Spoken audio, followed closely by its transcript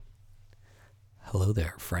Hello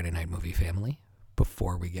there, Friday Night Movie family.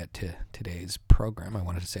 Before we get to today's program, I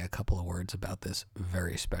wanted to say a couple of words about this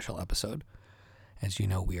very special episode. As you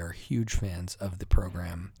know, we are huge fans of the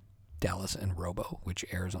program Dallas and Robo, which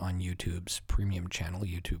airs on YouTube's premium channel,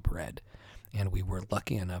 YouTube Red. And we were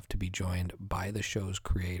lucky enough to be joined by the show's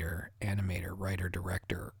creator, animator, writer,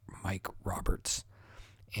 director, Mike Roberts.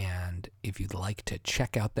 And if you'd like to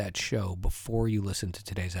check out that show before you listen to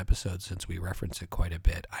today's episode, since we reference it quite a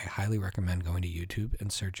bit, I highly recommend going to YouTube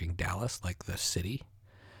and searching Dallas, like the city,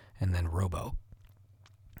 and then Robo,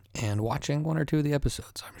 and watching one or two of the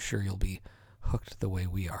episodes. I'm sure you'll be hooked the way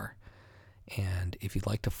we are. And if you'd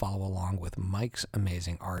like to follow along with Mike's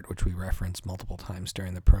amazing art, which we reference multiple times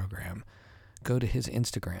during the program, go to his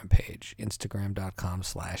Instagram page,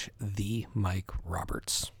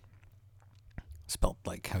 instagram.com/TheMikeRoberts. Spelt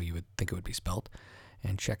like how you would think it would be spelt,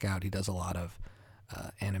 and check out, he does a lot of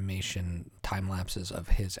animation time lapses of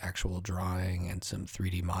his actual drawing and some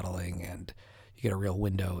 3D modeling, and you get a real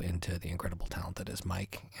window into the incredible talent that is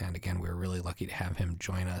Mike. And again, we were really lucky to have him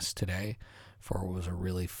join us today for what was a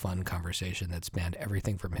really fun conversation that spanned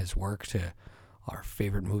everything from his work to our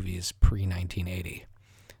favorite movies pre-1980.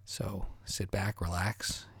 So sit back,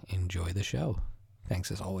 relax, enjoy the show.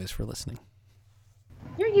 Thanks as always for listening.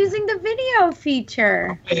 You're using the video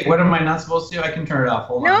feature. Wait, what am I not supposed to do? I can turn it off.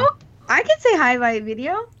 Hold on. No, I can say highlight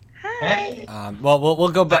video. Hi. Hey. Well, we'll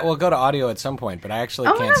go back. We'll go to audio at some point, but I actually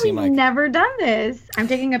can't see we've Mike. never done this. I'm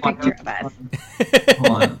taking a picture of us.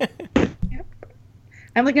 Hold on. Yep.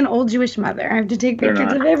 I'm like an old Jewish mother. I have to take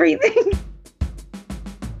pictures of everything.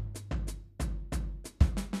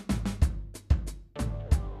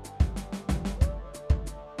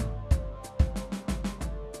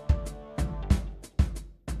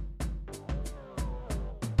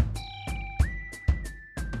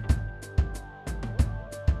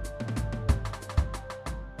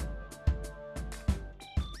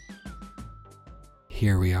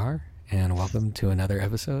 Here we are, and welcome to another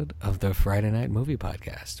episode of the Friday Night Movie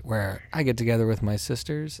Podcast, where I get together with my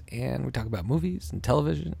sisters and we talk about movies and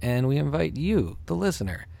television, and we invite you, the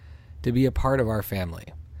listener, to be a part of our family.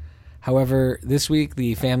 However, this week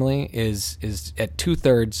the family is at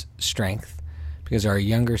 2/3 strength because our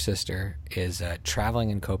younger sister is traveling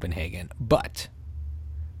in Copenhagen, but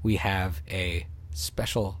we have a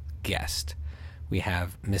special guest. We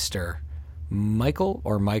have Mr. Michael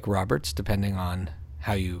or Mike Roberts, depending on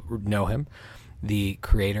how you know him, the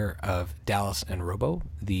creator of Dallas and Robo,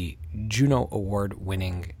 the Juno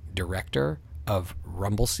Award-winning director of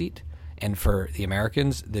Rumble Seat. And for the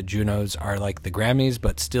Americans, the Junos are like the Grammys,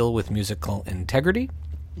 but still with musical integrity.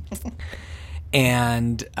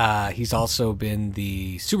 And he's also been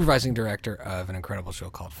the supervising director of an incredible show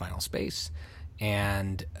called Final Space.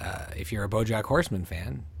 And if you're a BoJack Horseman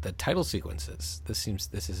fan, the title sequences, this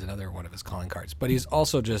is another one of his calling cards. But he's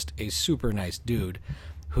also just a super nice dude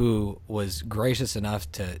who was gracious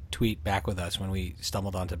enough to tweet back with us when we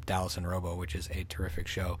stumbled onto Dallas and Robo, which is a terrific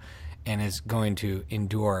show, and is going to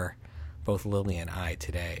endure both Lily and I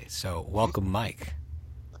today. So welcome, Mike.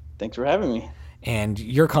 Thanks for having me. And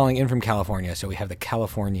you're calling in from California, so we have the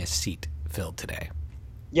California seat filled today.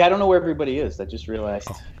 Yeah, I don't know where everybody is. I just realized.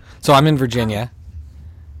 Oh. So I'm in Virginia,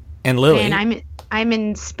 and Lily. And I'm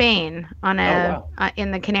in Spain on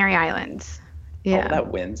in the Canary Islands. Yeah, oh,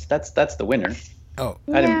 that wins. That's the winner. Oh,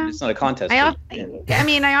 It's not a contest. I often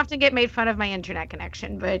get made fun of my internet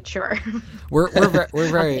connection, but sure. We're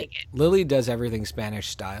very. Lily does everything Spanish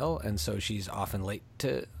style, and so she's often late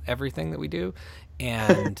to everything that we do,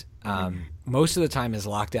 and most of the time is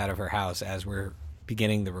locked out of her house as we're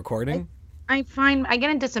beginning the recording. I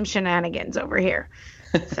get into some shenanigans over here.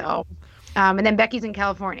 So, and then Becky's in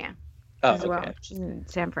California as well. She's in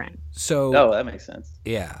San Fran. So, that makes sense.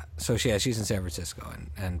 Yeah. So she's in San Francisco,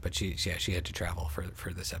 but she had to travel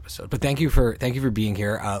for this episode. But thank you for being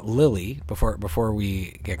here, Lily. Before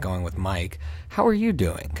we get going with Mike, how are you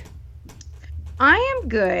doing? I am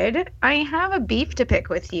good. I have a beef to pick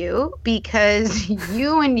with you because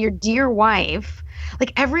you and your dear wife,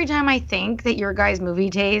 like every time I think that your guys' movie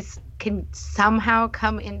taste can somehow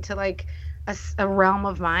come into like a realm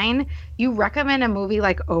of mine, you recommend a movie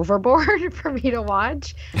like Overboard for me to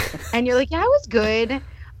watch, and you're like, yeah, it was good.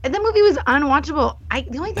 And the movie was unwatchable.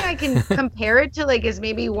 The only thing I can compare it to like is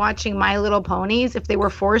maybe watching My Little Ponies if they were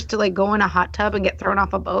forced to like go in a hot tub and get thrown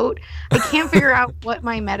off a boat. I can't figure out what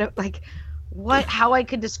how I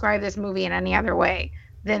could describe this movie in any other way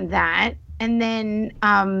than that. And then,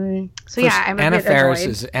 I'm Anna Faris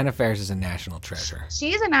is a national treasure.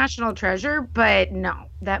 She is a national treasure, but no,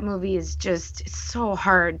 that movie is it's so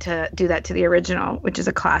hard to do that to the original, which is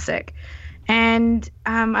a classic. And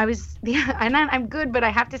I'm good, but I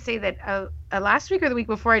have to say that last week or the week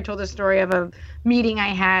before, I told a story of a meeting I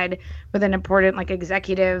had with an important like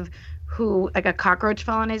executive who like a cockroach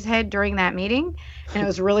fell on his head during that meeting, and it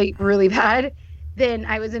was really, really bad. Then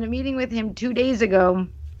I was in a meeting with him 2 days ago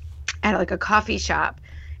at like a coffee shop,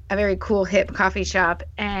 a very cool hip coffee shop,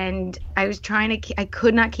 and I was I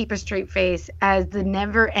could not keep a straight face as the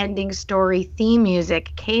Never Ending Story theme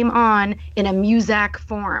music came on in a Muzak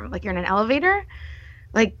form, like you're in an elevator,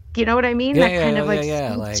 like, you know what I mean? Like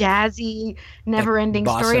jazzy Never Ending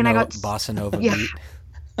Story, and I got bossa nova beat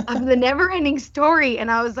of the Never Ending Story,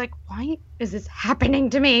 and I was like, why is this happening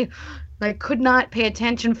to me? I could not pay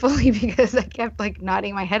attention fully because I kept like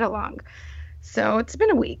nodding my head along. So it's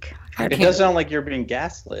been a week. It does sound like you're being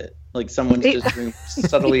gaslit. Like someone's just doing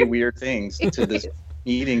subtly weird things to this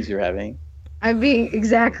meetings you're having. I'm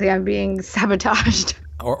being sabotaged.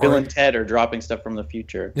 Bill and Ted are dropping stuff from the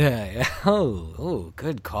future. Yeah. Oh,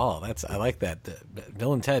 good call. I like that.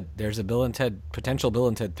 Bill and Ted. There's a potential Bill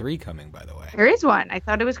and Ted 3 coming, by the way. There is one. I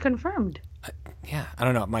thought it was confirmed. Yeah. I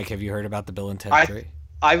don't know, Mike. Have you heard about the Bill and Ted 3?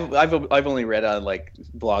 I've only read on like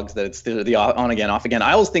blogs that it's the on again, off again.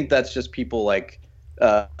 I always think that's just people like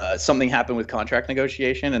something happened with contract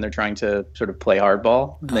negotiation and they're trying to sort of play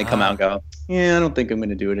hardball. And they come out and go, yeah, I don't think I'm going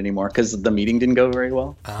to do it anymore because the meeting didn't go very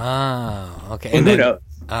well. Oh, okay. And then,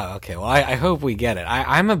 okay. Well, I hope we get it.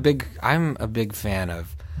 I'm a big fan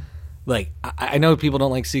of, like, I know people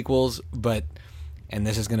don't like sequels, and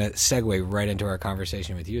this is going to segue right into our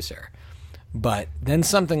conversation with you, sir. But then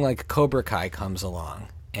something like Cobra Kai comes along,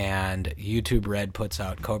 and YouTube Red puts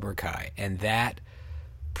out Cobra Kai, and that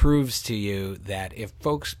proves to you that if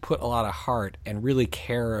folks put a lot of heart and really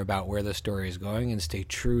care about where the story is going and stay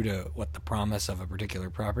true to what the promise of a particular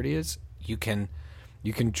property is, you can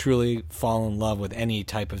truly fall in love with any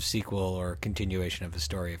type of sequel or continuation of a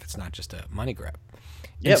story if it's not just a money grab.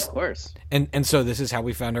 Yeah, of course. And so this is how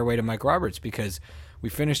we found our way to Mike Roberts, because we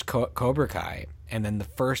finished Cobra Kai, and then the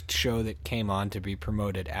first show that came on to be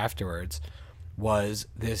promoted afterwards was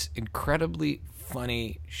this incredibly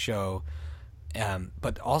funny show,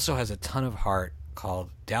 but also has a ton of heart, called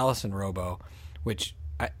Dallas and Robo, which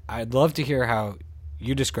I'd love to hear how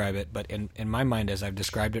you describe it, but in my mind, as I've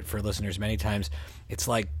described it for listeners many times, it's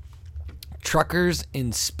like truckers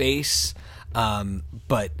in space,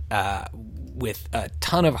 but with a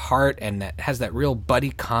ton of heart, and that has that real buddy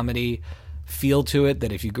comedy feel to it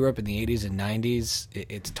that if you grew up in the 80s and 90s,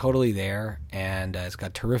 it's totally there, and it's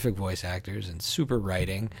got terrific voice actors and super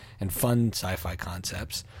writing and fun sci-fi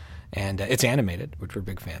concepts, and it's animated, which we're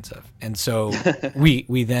big fans of. And so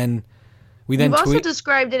we then You've also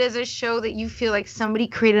described it as a show that you feel like somebody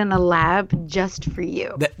created in a lab just for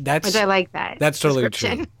you. Which I like that. That's totally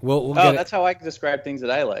true. We'll that's how I describe things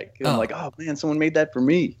that I like. I'm like, oh man, someone made that for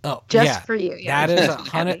me. Oh, just for you. Yeah.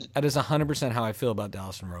 That is 100% how I feel about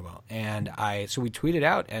Dallas and Robo. And so we tweeted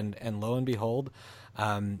out, and lo and behold,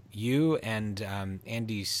 you and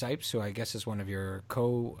Andy Sipes, who I guess is one of your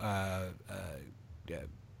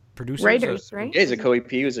producers, writers, right? Yeah, he's a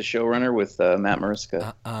co-EP. He was a showrunner with Matt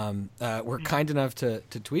Mariska. Were kind enough to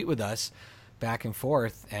tweet with us back and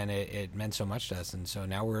forth, and it meant so much to us. And so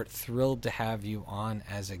now we're thrilled to have you on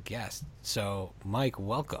as a guest. So, Mike,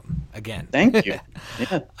 welcome again. Thank you.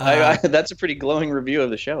 Yeah, that's a pretty glowing review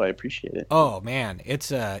of the show. I appreciate it. Oh man,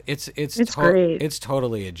 it's great. It's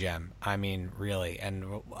totally a gem. I mean, really.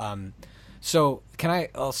 And so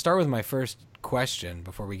I'll start with my first question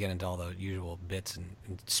before we get into all the usual bits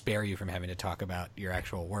and spare you from having to talk about your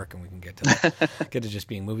actual work, and we can get to just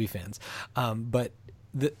being movie fans. But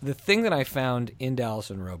the thing that I found in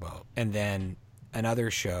Dallas and Robo, and then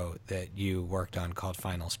another show that you worked on called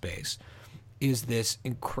Final Space, is this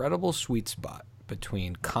incredible sweet spot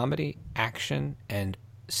between comedy, action, and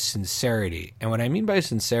sincerity. And what I mean by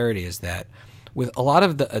sincerity is that with a lot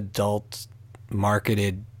of the adult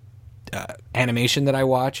marketed animation that I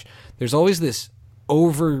watch, there's always this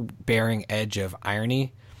overbearing edge of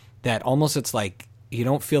irony that almost it's like you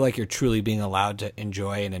don't feel like you're truly being allowed to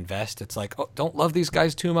enjoy and invest. It's like, oh, don't love these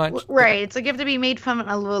guys too much. Right. It's like you have to be made fun of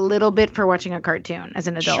a little bit for watching a cartoon as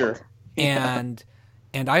an adult. Sure. And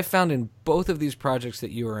I found in both of these projects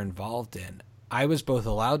that you were involved in, I was both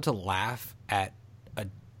allowed to laugh at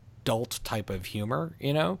adult type of humor,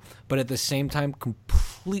 but at the same time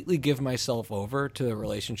completely give myself over to the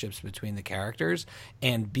relationships between the characters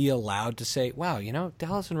and be allowed to say, wow,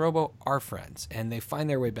 Dallas and Robo are friends and they find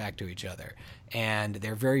their way back to each other, and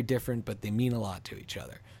they're very different, but they mean a lot to each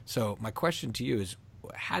other. So my question to you is,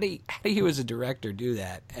 how do you as a director do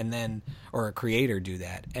that, and then, or a creator do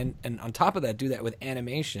that, and on top of that, do that with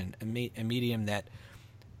animation, a medium that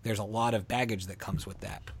there's a lot of baggage that comes with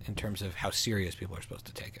that in terms of how serious people are supposed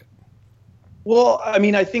to take it? Well, I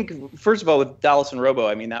mean, I think first of all with Dallas and Robo,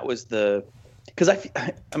 I mean that was because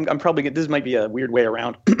I'm probably this might be a weird way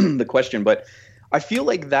around the question, but I feel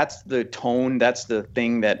like that's the tone, that's the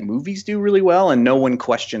thing that movies do really well, and no one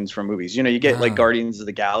questions from movies. You get like Guardians of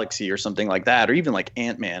the Galaxy or something like that, or even like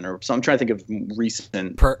Ant-Man, or so. I'm trying to think of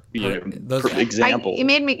recent examples. It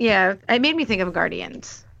made me think of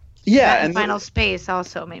Guardians. Yeah, and Final Space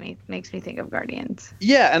also makes me think of Guardians.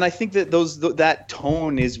 Yeah, and I think that that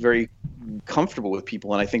tone is very comfortable with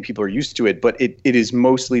people, and I think people are used to it, but it is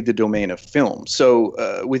mostly the domain of film.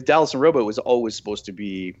 So with Dallas and Robo, it was always supposed to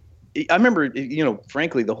be. I remember,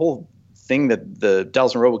 frankly, the whole thing that the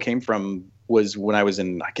Dallas and Robo came from was when I was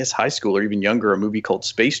in, I guess, high school or even younger. A movie called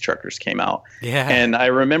Space Truckers came out. Yeah. And I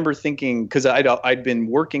remember thinking, because I'd been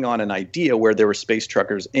working on an idea where there were space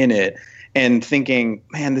truckers in it, and thinking,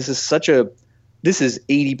 man, this is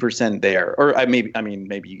 80% there, or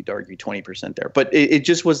maybe you could argue 20% there, but it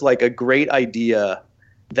just was like a great idea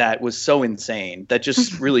that was so insane that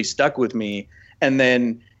just really stuck with me. And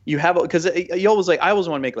then you have, because I always want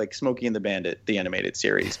to make like Smokey and the Bandit, the animated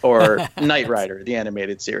series, or Knight Rider, the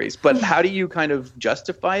animated series. But how do you kind of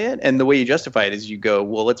justify it? And the way you justify it is you go,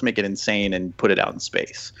 well, let's make it insane and put it out in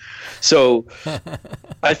space. So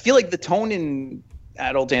I feel like the tone in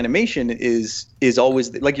adult animation is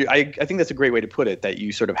always like, I think that's a great way to put it, that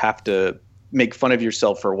you sort of have to make fun of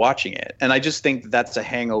yourself for watching it. And I just think that's a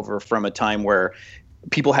hangover from a time where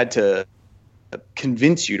people had to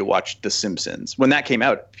convince you to watch The Simpsons. When that came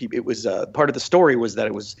out, it was part of the story was that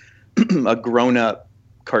it was a grown-up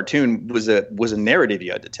cartoon, was a narrative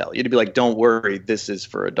you had to tell. You had to be like, don't worry, this is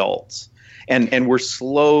for adults. And we're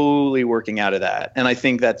slowly working out of that. And I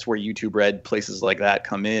think that's where YouTube Red, places like that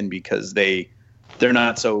come in, because they're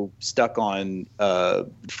not so stuck on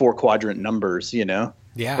 4-quadrant numbers, Yeah.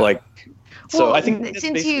 Like, so well, I think that's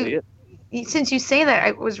basically it. Since you say that,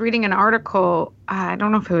 I was reading an article. I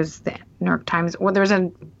don't know if it was the New York Times. Well, there's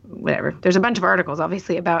a bunch of articles,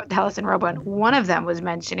 obviously, about Dallas and Robo. And one of them was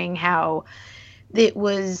mentioning how it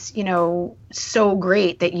was, so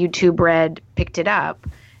great that YouTube Red picked it up,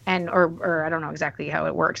 and or I don't know exactly how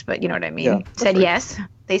it works, but you know what I mean. Yeah, said right. Yes,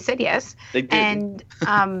 they said yes. They did.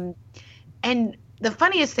 And the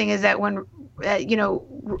funniest thing is that when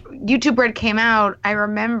YouTube Red came out, I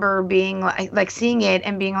remember being like seeing it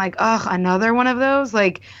and being like, oh, another one of those.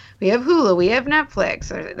 Like, we have Hulu, we have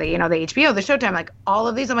Netflix, or the HBO, the Showtime, like all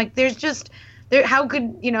of these. I'm like, how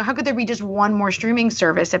could there be just one more streaming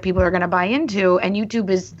service that people are going to buy into? And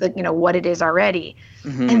YouTube is what it is already.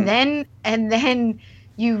 Mm-hmm. And then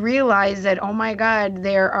you realize that, oh my God,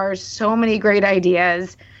 there are so many great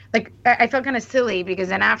ideas. Like, I felt kind of silly because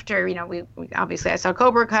then after, we obviously I saw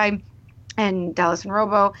Cobra Kai and Dallas and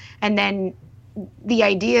Robo, and then the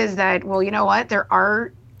idea is that, well, you know what,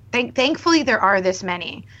 thankfully there are this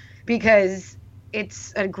many, because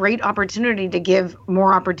it's a great opportunity to give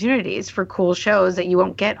more opportunities for cool shows that you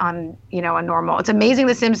won't get on, a normal. It's amazing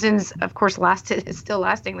The Simpsons, of course, is still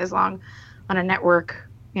lasting this long on a network,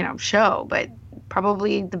 show, but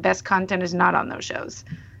probably the best content is not on those shows.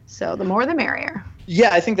 So the more the merrier.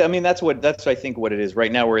 Yeah, I think that's what it is.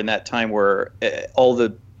 Right now we're in that time where all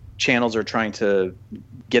the channels are trying to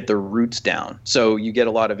get their roots down. So you get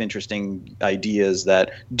a lot of interesting ideas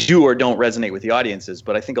that do or don't resonate with the audiences,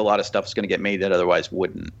 but I think a lot of stuff is going to get made that otherwise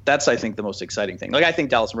wouldn't. That's, I think, the most exciting thing. Like, I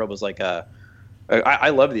think Dallas and Robo is like I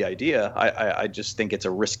love the idea. I just think it's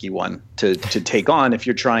a risky one to take on if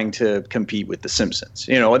you're trying to compete with The Simpsons.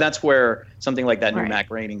 And that's where something like that new Matt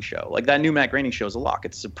Groening show, is a lock.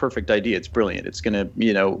 It's a perfect idea. It's brilliant. It's going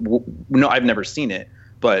to, no, I've never seen it,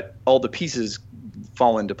 but all the pieces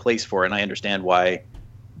fall into place for it, and I understand why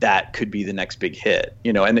that could be the next big hit.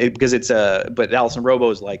 Because it's but Dallas and Robo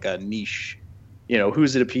is like a niche.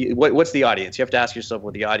 Who's it? What's the audience? You have to ask yourself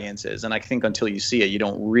what the audience is, and I think until you see it, you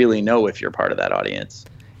don't really know if you're part of that audience.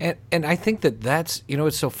 And I think that's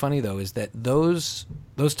what's so funny though is that those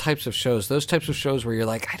types of shows where you're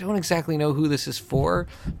like, I don't exactly know who this is for,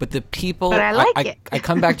 but the people. But I like it. I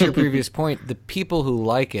come back to your previous point. The people who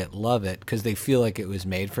like it love it because they feel like it was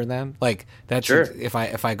made for them. Like that's sure. If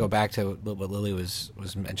I go back to what Lily was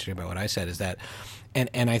mentioning about what I said is that,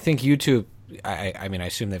 and I think YouTube. I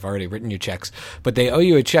assume they've already written you checks, but they owe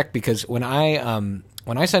you a check because when I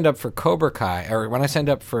signed up for Cobra Kai, or when I signed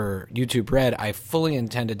up for YouTube Red, I fully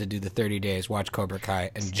intended to do the 30 days, watch Cobra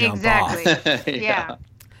Kai, and jump off. Yeah.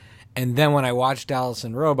 And then when I watched Dallas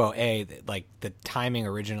and Robo, like the timing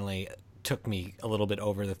originally took me a little bit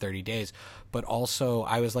over the 30 days, but also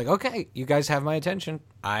I was like, okay, you guys have my attention.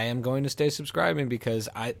 I am going to stay subscribing because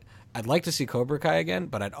I'd like to see Cobra Kai again,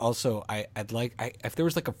 but if there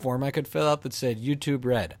was like a form I could fill out that said YouTube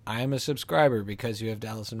Red, I am a subscriber because you have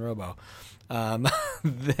Dallas and Robo,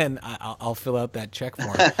 then I'll fill out that check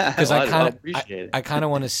form because I kind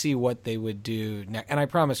of want to see what they would do next. And I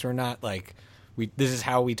promise we're not like this is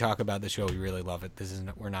how we talk about the show. We really love it.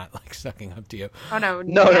 We're not like sucking up to you. Oh no,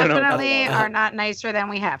 definitely are not nicer than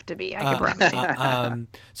we have to be. I can promise you.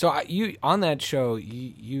 So you on that show,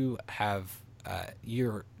 you have.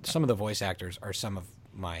 Some of the voice actors are some of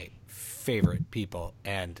my favorite people,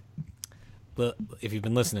 and if you've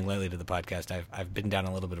been listening lately to the podcast, I've been down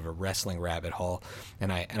a little bit of a wrestling rabbit hole,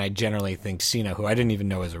 and I generally think Cena, who I didn't even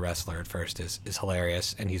know was a wrestler at first, is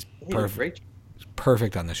hilarious, and he's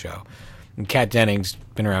perfect on the show. And Kat Dennings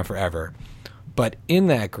been around forever, but in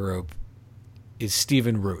that group is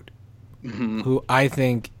Stephen Root, who I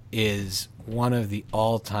think is one of the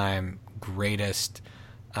all-time greatest.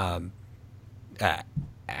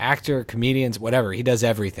 Actor, comedians, whatever. He does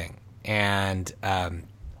everything. And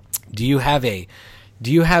do you have a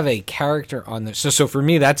character on the so for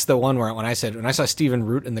me that's the one where when I saw Stephen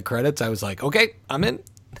Root in the credits, I was like, okay, I'm in.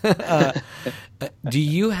 Do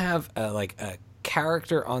you have a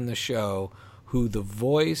character on the show who the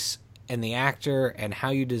voice and the actor and how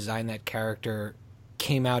you design that character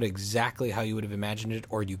came out exactly how you would have imagined it,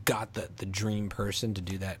 or you got the dream person to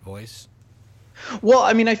do that voice? Well,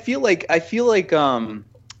 I mean, I feel like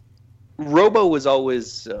Robo was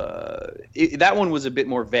always that one was a bit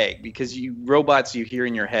more vague because robots you hear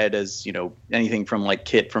in your head as, you know, anything from like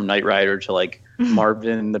Kit from Knight Rider to like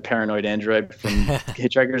Marvin the paranoid android from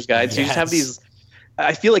Hitchhiker's Guide. So you just have these.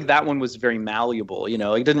 I feel like that one was very malleable. You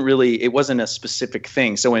know, it wasn't a specific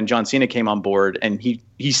thing. So when John Cena came on board, and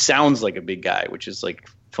he sounds like a big guy, which is like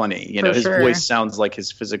funny. You know, his voice sounds like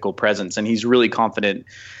his physical presence, and he's really confident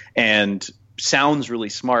and sounds really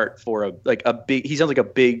smart for he sounds like a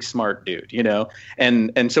big smart dude, you know,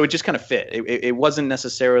 and so it just kind of fit. It wasn't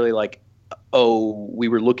necessarily like, oh, we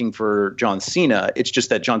were looking for John Cena. It's just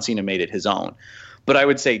that John Cena made it his own. But I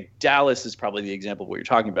would say Dallas is probably the example of what you're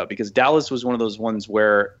talking about, because Dallas was one of those ones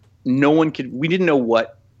where we didn't know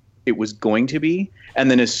what it was going to be,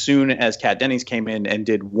 and then as soon as Kat Dennings came in and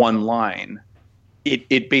did one line,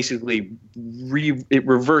 it basically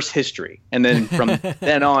reversed history, and then from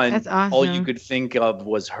then on, awesome. All you could think of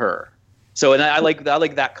was her. So, and I like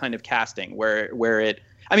that kind of casting where it.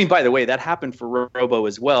 I mean, by the way, that happened for Robo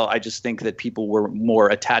as well. I just think that people were more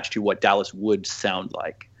attached to what Dallas would sound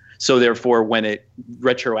like. So therefore, when it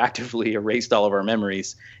retroactively erased all of our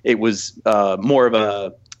memories, it was more of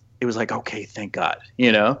a. It was like, okay, thank God,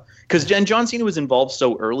 you know, because John Cena was involved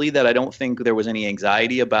so early that I don't think there was any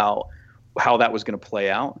anxiety about how that was going to play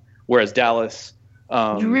out. Whereas Dallas,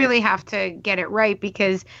 you really have to get it right,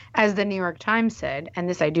 because as the New York Times said, and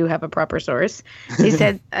this I do have a proper source, they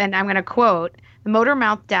said, and I'm going to quote, "The motor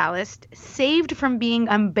mouth Dallas saved from being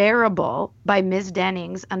unbearable by Ms.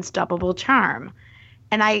 Dennings' unstoppable charm."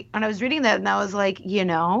 And I was reading that, and I was like, you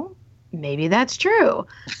know, maybe that's true.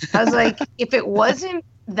 I was like, if it wasn't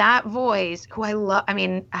that voice, who I love, I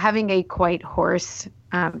mean, having a quite hoarse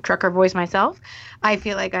trucker voice myself, I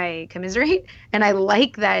feel like I commiserate, and I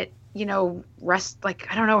like that, you know, I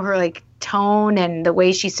don't know, her like tone and the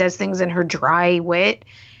way she says things and her dry wit,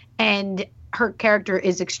 and her character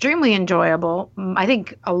is extremely enjoyable. I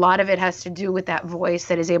think a lot of it has to do with that voice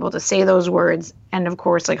that is able to say those words, and of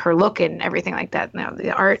course like her look and everything like that, now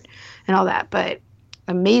the art and all that, but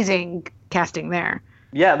amazing casting there.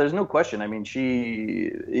 Yeah, there's no question. I mean,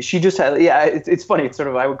 she just had, yeah, it's funny. It's sort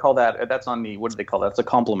of, I would call that's on the, what do they call that? It's a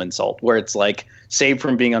compliment salt, where it's like saved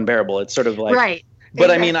from being unbearable. It's sort of like, right. But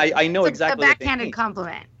exactly. I mean, I know it's exactly. A backhanded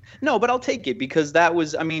compliment. No, but I'll take it, because that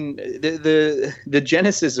was, I mean, the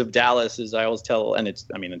genesis of Dallas is, I always tell, and it's,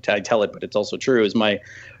 I mean, I tell it, but it's also true, is my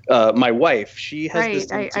wife. She has right. this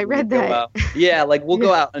thing I read that. Yeah, like we'll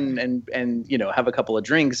go out and you know, have a couple of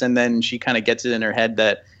drinks, and then she kind of gets it in her head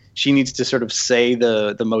that she needs to sort of say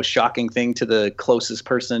the most shocking thing to the closest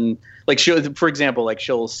person. Like for example, like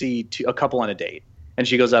she'll see a couple on a date, and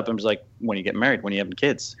she goes up and is like, "When are you getting married? When are you having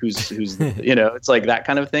kids? Who's you know?" It's like that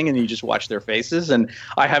kind of thing, and you just watch their faces. And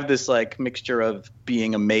I have this like mixture of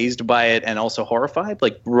being amazed by it and also horrified,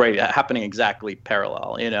 like happening exactly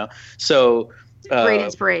parallel, you know. So. Great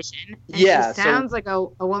inspiration. And yeah, she sounds like a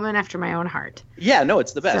woman after my own heart. Yeah, no,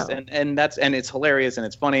 it's the best, so. and it's hilarious and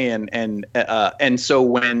it's funny, and so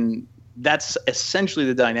when that's essentially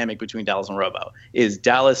the dynamic between Dallas and Robo, is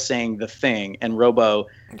Dallas saying the thing and Robo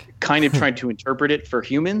kind of trying to interpret it for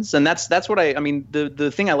humans, and that's what I mean. The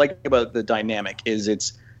thing I like about the dynamic is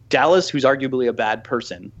it's Dallas, who's arguably a bad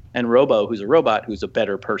person, and Robo, who's a robot, who's a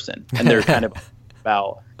better person, and they're kind of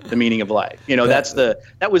about the meaning of life. You know,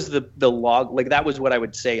 that was the log. Like that was what I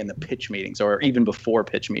would say in the pitch meetings, or even before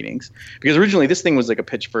pitch meetings, because originally this thing was like a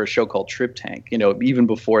pitch for a show called Trip Tank. You know, even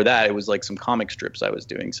before that, it was like some comic strips I was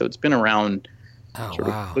doing. So it's been around,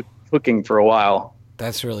 cooking for a while.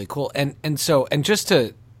 That's really cool. And just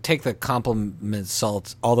to take the compliment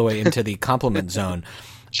salts all the way into the compliment zone.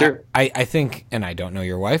 Sure. I think, and I don't know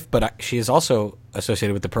your wife, but she is also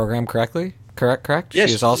associated with the program, correctly? Correct? Yeah,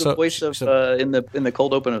 she's also the voice of in the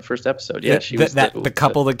cold open of the first episode. Yeah, she was the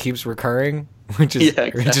couple that keeps recurring, which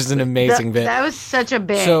is an amazing bit. That was such a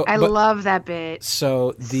bit. I love that bit.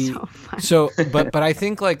 So but I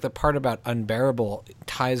think like the part about unbearable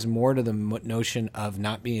ties more to the notion of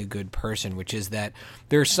not being a good person, which is that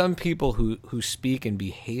there are some people who speak and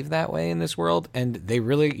behave that way in this world, and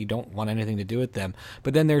you don't want anything to do with them.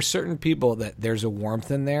 But then there's certain people that there's a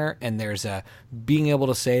warmth in there, and there's a being able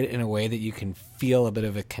to say it in a way that you can feel a bit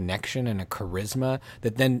of a connection and a charisma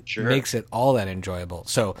that then makes it all that enjoyable.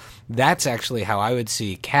 So that's actually how I would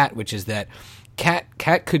see Kat, which is that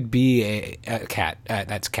Kat could be a Kat.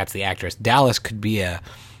 Kat's the actress. Dallas could be a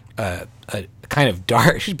kind of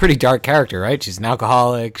dark. She's a pretty dark character, right? She's an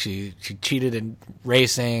alcoholic. She cheated in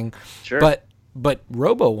racing. Sure. But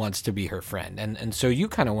Robo wants to be her friend, and so you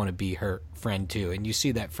kind of want to be her friend too, and you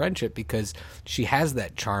see that friendship because she has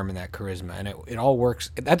that charm and that charisma, and it all works.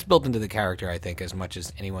 That's built into the character, I think, as much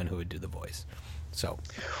as anyone who would do the voice. So,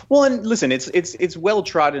 well, and listen, it's well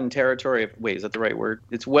trodden territory. Wait, is that the right word?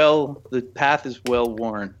 The path is well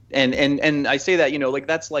worn, and I say that, you know, like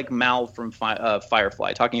that's like Mal from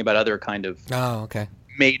Firefly talking about other kind of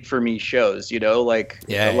made for me shows, you know, like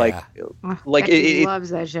he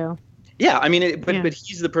loves that show. Yeah, I mean, but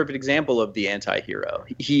he's the perfect example of the anti-hero.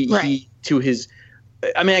 He to his,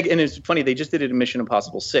 I mean, and it's funny, they just did it in Mission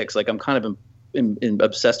Impossible 6. Like I'm kind of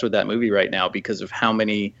obsessed with that movie right now because of how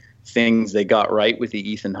many things they got right with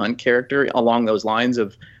the Ethan Hunt character along those lines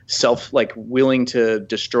of willing to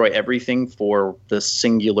destroy everything for the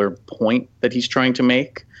singular point that he's trying to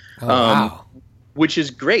make. Wow. Which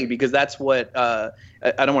is great because that's what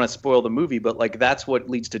I don't want to spoil the movie, but like that's what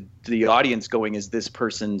leads to the audience going, is this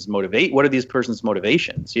person's what are these person's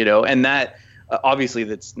motivations, you know? And that obviously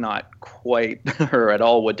that's not quite or at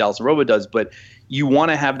all what Dallas Robo does, but you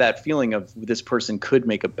want to have that feeling of this person could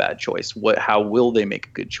make a bad choice. How will they make a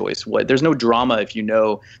good choice? There's no drama if you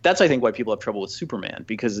know. That's I think why people have trouble with Superman,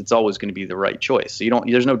 because it's always going to be the right choice. So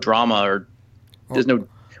there's no drama or there's no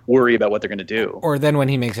worry about what they're going to do. Or then when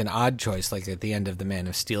he makes an odd choice, like at the end of the Man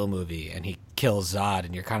of Steel movie, and he kills Zod,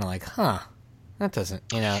 and you're kind of like, that doesn't,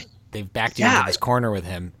 they've backed you into this corner with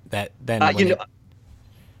him. That then,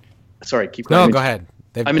 sorry, keep going. No, go ahead.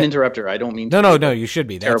 I'm an interrupter. I don't mean to. No, you should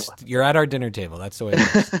be. You're at our dinner table. That's the way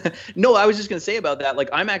it is. No, I was just going to say about that. Like,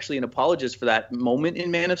 I'm actually an apologist for that moment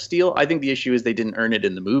in Man of Steel. I think the issue is they didn't earn it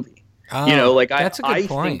in the movie. Oh, that's a good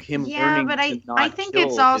point. Think him learning but I think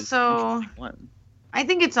it's also. I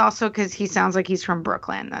think it's also because he sounds like he's from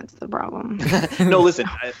Brooklyn. That's the problem. No, listen,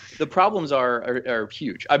 the problems are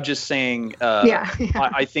huge. I'm just saying.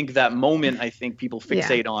 I think that moment. I think people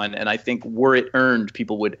fixate on, and I think were it earned,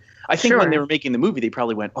 people would. I think when they were making the movie, they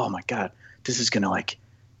probably went, "Oh my God, this is gonna like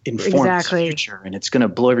inform the future, and it's gonna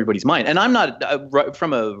blow everybody's mind." And I'm not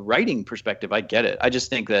from a writing perspective. I get it. I just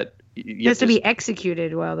think that it has to be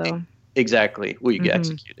executed well, though. Exactly. Well, you get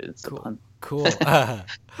executed. It's the pun. Cool. I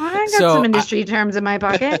got some industry terms in my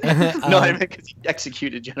pocket. No, I mean because he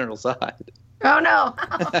executed General Zod. Oh no!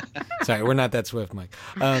 Sorry, we're not that swift, Mike.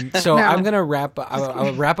 So no. I'm gonna wrap.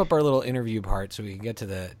 I'll wrap up our little interview part so we can get to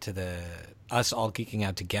the us all geeking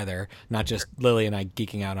out together, not just Lily and I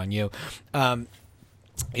geeking out on you.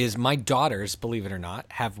 Is my daughters, believe it or not,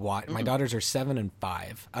 have watched. My daughters are 7 and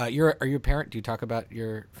 5. Are you a parent? Do you talk about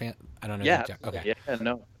your fan? I don't know. Yeah. Okay. Yeah.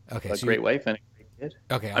 No. Okay. A great wife and a great kid.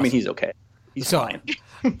 Okay. Awesome. I mean, he's okay. He's fine.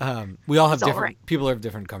 We all have different people have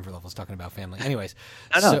different comfort levels talking about family. Anyways,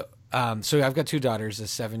 so I've got 2 daughters, a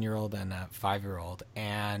 7-year-old and a 5-year-old,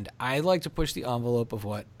 and I like to push the envelope of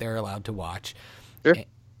what they're allowed to watch. Sure.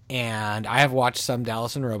 And I have watched some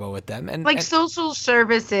Dallas and Robo with them, and social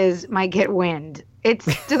services might get wind. It's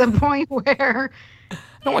to the point where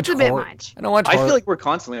it's a bit much. I feel like we're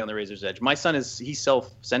constantly on the razor's edge. My son he's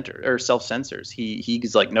self-centered or self-censors.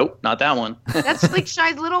 He's like, nope, not that one. That's like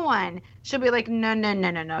Shy's little one. She'll be like, no,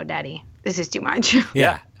 Daddy, this is too much.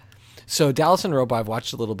 Yeah. So Dallas and Robo, I've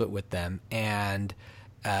watched a little bit with them, and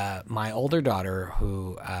my older daughter,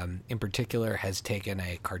 who in particular has taken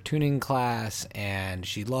a cartooning class, and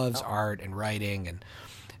she loves art and writing, and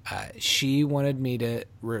she wanted me to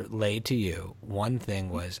relay to you one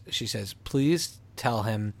thing was, she says, please tell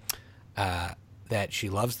him that she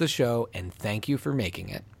loves the show and thank you for making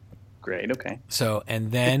it. Great. Okay. So,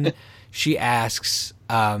 and then she asks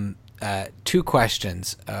two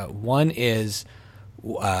questions. One is,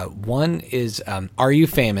 are you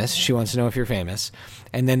famous? She wants to know if you're famous.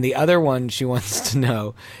 And then the other one she wants to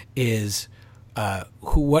know is,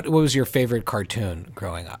 what was your favorite cartoon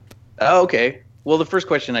growing up? Oh, okay. Well, the first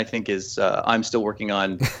question I think is I'm still working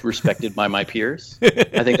on respected by my peers.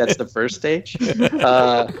 I think that's the first stage.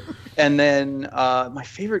 And then my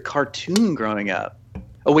favorite cartoon growing up.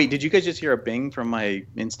 Oh, wait, did you guys just hear a bing from my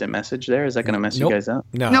instant message there? Is that going to mess you guys up?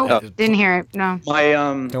 No. Nope, didn't hear it. No.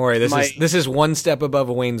 Don't worry. This is one step above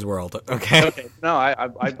a Wayne's World. Okay. Okay. No,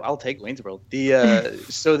 I'll take Wayne's World.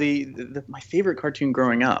 So my favorite cartoon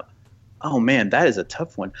growing up. Oh man, that is a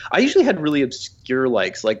tough one. I usually had really obscure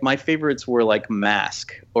likes. Like my favorites were like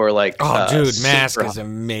Mask or like. Oh, dude, Mask is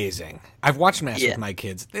amazing. I've watched Mask with my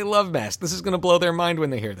kids. They love Mask. This is going to blow their mind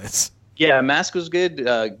when they hear this. Yeah, Mask was good.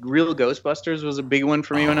 Real Ghostbusters was a big one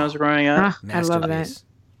for me when I was growing up. I love that.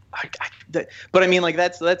 But I mean, like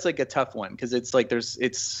that's like a tough one because it's like there's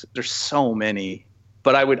so many.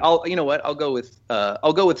 But you know what? I'll go with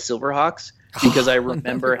Silverhawks because I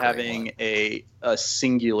remember having a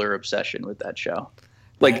singular obsession with that show,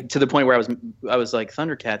 like to the point where I was like,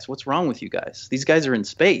 Thundercats, what's wrong with you guys? These guys are in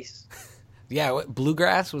space. Yeah,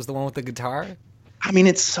 Bluegrass was the one with the guitar. I mean,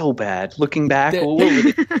 it's so bad. Looking back,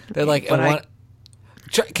 they're like,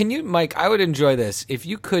 can you, Mike? I would enjoy this if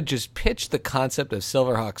you could just pitch the concept of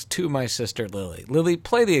Silverhawks to my sister Lily. Lily,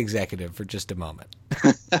 play the executive for just a moment.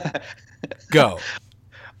 Go.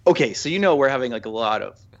 Okay, so we're having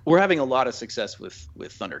a lot of success with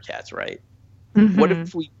Thundercats, right? Mm-hmm. What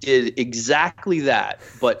if we did exactly that,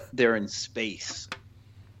 but they're in space?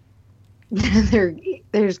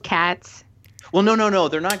 There's cats. Well, no,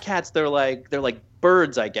 they're not cats. They're like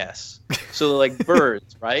birds, I guess. So they're like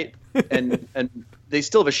birds, right? And they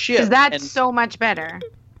still have a ship. 'Cause that's so much better.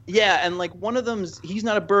 Yeah, and like one of he's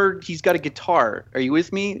not a bird. He's got a guitar. Are you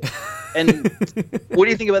with me? And what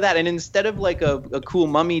do you think about that? And instead of like a cool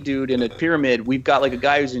mummy dude in a pyramid, we've got like a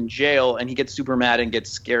guy who's in jail and he gets super mad and gets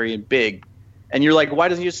scary and big. And you're like, why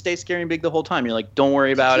doesn't he just stay scary and big the whole time? You're like, don't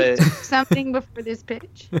worry about it. Something before this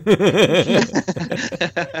pitch.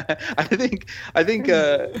 I think.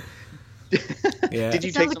 Yeah. Did you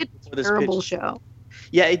It take sounds like something a for this terrible pitch? show.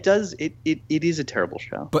 Yeah, it does. It is a terrible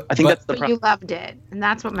show. But I think that's the But problem. you loved it, and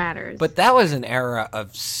that's what matters. But that was an era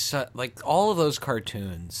of all of those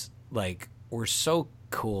cartoons were so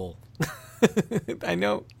cool. I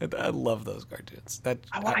know. I love those cartoons.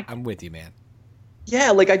 I'm with you, man.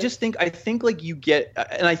 Yeah, like I think like you get,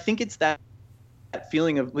 and I think it's that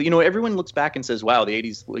feeling of everyone looks back and says, wow, the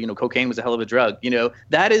 80s, cocaine was a hell of a drug.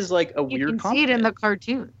 That is like a you weird can compliment. see it in the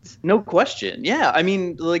cartoons. No question. Yeah, I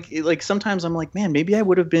mean, like sometimes I'm like, man, maybe I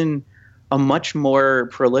would have been a much more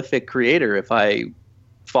prolific creator if I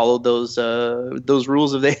followed those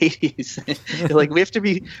rules of the 80s. Like we have to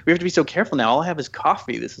be so careful now. All I have is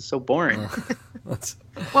coffee. This is so boring.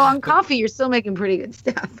 Well, on coffee, you're still making pretty good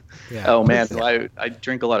stuff. Yeah. Oh man, well, I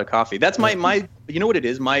drink a lot of coffee. That's my you know what it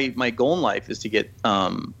is? My goal in life is to get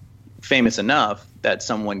famous enough that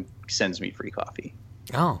someone sends me free coffee.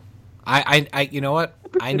 Oh, I you know what?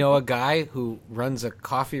 I know a guy who runs a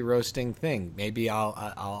coffee roasting thing. Maybe I'll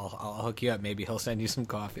hook you up. Maybe he'll send you some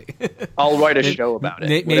coffee. I'll write a show about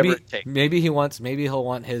it. Maybe he'll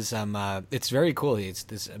want his It's very cool. It's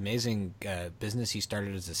this amazing business he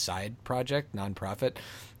started as a side project, nonprofit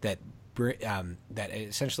that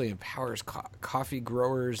essentially empowers coffee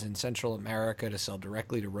growers in Central America to sell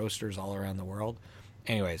directly to roasters all around the world.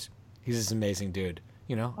 Anyways, he's this amazing dude.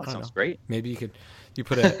 That sounds great. Maybe you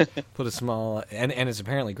put a small and it's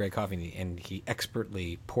apparently great coffee, and he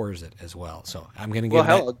expertly pours it as well. So I'm gonna give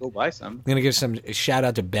I'll go buy some. I'm gonna give a shout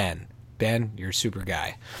out to Ben. Ben, you're a super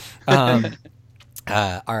guy. All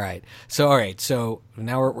right. So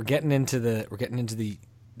now we're getting into the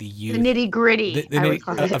youth, The nitty gritty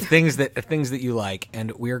of things that you like,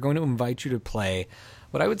 and we are going to invite you to play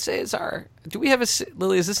what I would say is do we have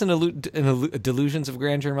Lily, is this a Delusions of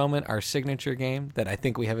Grandeur moment, our signature game that I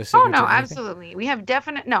think we have a signature? Oh, no, absolutely. We have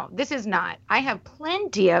no, this is not. I have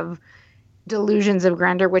plenty of Delusions of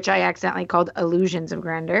Grandeur, which I accidentally called Illusions of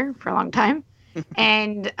Grandeur for a long time.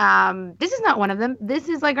 And this is not one of them. This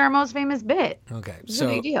is like our most famous bit. Okay. It's a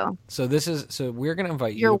big deal. So we're going to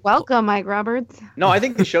invite you. You're welcome, Mike Roberts. No, I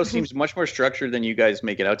think the show seems much more structured than you guys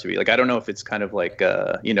make it out to be. Like, I don't know if it's kind of like,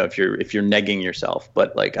 if you're negging yourself,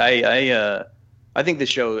 but like I think the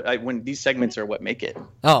show, when these segments are what make it.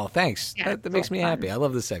 Oh, thanks. Yeah, that makes me happy. I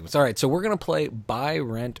love this segment. All right. So we're going to play Buy,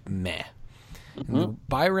 Rent, Meh. And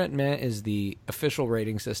Buy, Rent, Meh is the official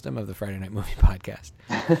rating system of the Friday Night Movie Podcast.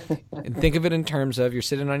 And think of it in terms of you're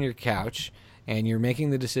sitting on your couch and you're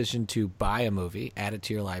making the decision to buy a movie, add it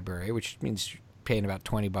to your library, which means you're paying about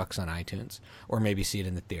 $20 on iTunes, or maybe see it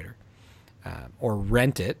in the theater. Or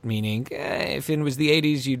rent it, meaning if it was the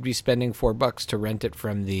 80s, you'd be spending $4 to rent it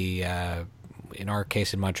from the, in our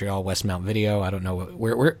case in Montreal, Westmount Video. I don't know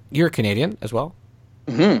where you're Canadian as well.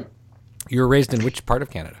 Mm-hmm. You were raised in which part of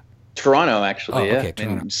Canada? Toronto, actually. Oh, okay, yeah,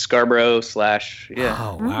 Toronto. In Scarborough / yeah.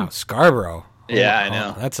 Oh wow, Scarborough. Yeah, I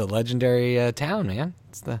know. That's a legendary town, man.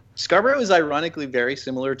 It's the Scarborough is ironically very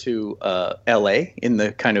similar to L.A. in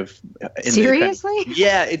the kind of Seriously?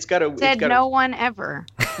 Yeah, it's got a. Said no one ever.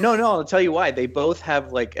 No, I'll tell you why. They both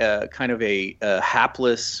have like a kind of a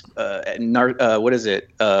hapless, what is it?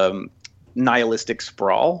 Nihilistic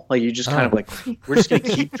sprawl. Like you just kind of like, we're just gonna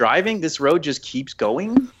keep driving. This road just keeps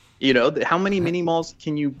going. You know, how many mini malls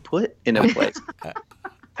can you put in a place?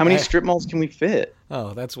 How many strip malls can we fit?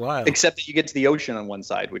 Oh, that's wild. Except that you get to the ocean on one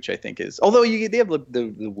side, which I think is, although they have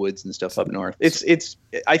the woods and stuff up north.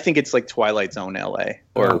 I think it's like Twilight Zone LA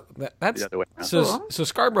or that's the other way around. So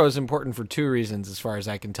Scarborough is important for two reasons, as far as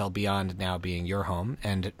I can tell, beyond now being your home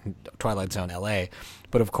and Twilight Zone LA,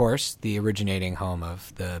 but of course the originating home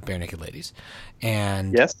of the Bare Naked Ladies,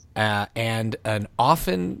 and yes, and an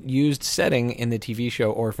often used setting in the TV show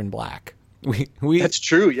Orphan Black. That's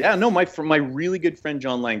true. Yeah, no, my really good friend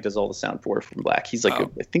John Lang does all the sound for Orphan Black. He's like,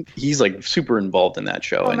 I think he's like super involved in that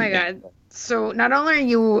show. Oh my god! So not only are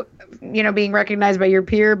you, being recognized by your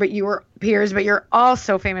peers, but you're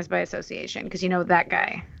also famous by association because you know that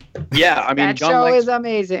guy. Yeah, I mean, that John show Lang is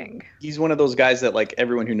amazing. He's one of those guys that like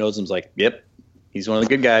everyone who knows him's like, yep, he's one of the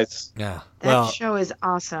good guys. Yeah, that show is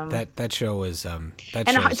awesome. That show was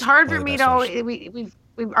it's hard for me to.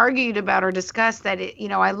 We've argued about or discussed that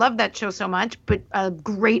I love that show so much, but a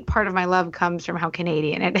great part of my love comes from how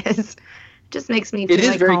Canadian it is. It just makes me feel like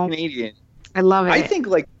home. It is very Canadian. I love it. I think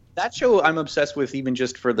like that show I'm obsessed with, even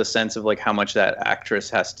just for the sense of like how much that actress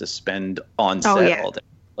has to spend on set all day.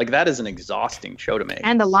 Like that is an exhausting show to make.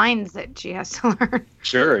 And the lines that she has to learn.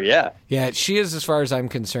 Sure, yeah. Yeah, she is, as far as I'm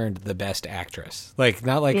concerned, the best actress. Like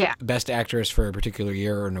not like best actress for a particular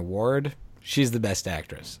year or an award. She's the best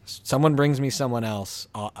actress. Someone brings me someone else,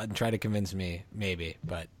 I'll try to convince me, maybe,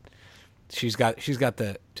 but she's got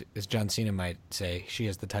the, as John Cena might say, she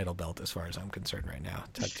has the title belt as far as I'm concerned right now,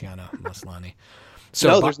 Tatiana Maslany. So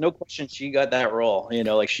no, there's no question she got that role.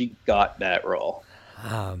 Like she got that role.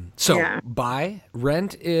 Buy,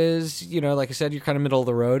 rent is, like I said, you're kind of middle of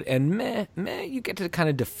the road, and meh, you get to kind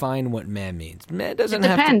of define what meh means. Meh doesn't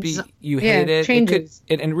have to be you hate it. Changes.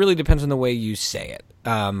 It really depends on the way you say it.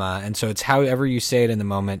 And so it's however you say it in the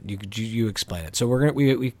moment, you explain it. So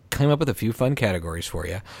we came up with a few fun categories for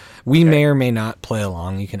you. We may or may not play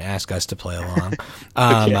along. You can ask us to play along.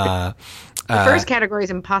 The first category is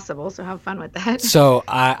impossible, so have fun with that. So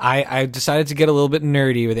I decided to get a little bit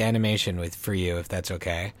nerdy with animation for you, if that's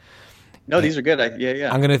okay. No, these are good.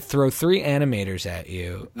 Yeah. I'm going to throw 3 animators at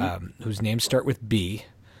you whose names start with B.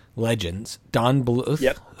 Legends. Don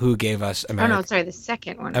Bluth, who gave us the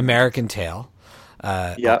second one. American Tail.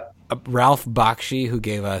 Ralph Bakshi, who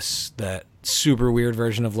gave us the super weird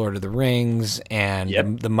version of Lord of the Rings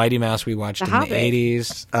and the Mighty Mouse we watched in the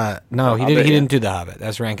 80s. No, he didn't do The Hobbit.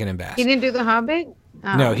 That's Rankin and Bass. He didn't do The Hobbit?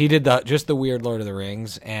 Oh. No, he did just the weird Lord of the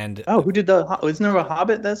Rings. And who did isn't there a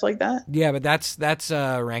Hobbit that's like that? Yeah, but that's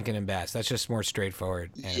Rankin and Bass. That's just more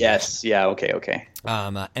straightforward animation. Yes, yeah, okay.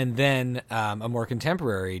 And then a more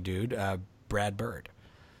contemporary dude, Brad Bird.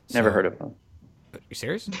 Never heard of him. You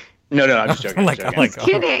serious? No, I'm just joking. I'm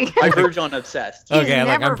kidding. I've heard John obsessed. Okay,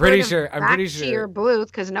 I'm pretty sure. Bakshi or Bluth,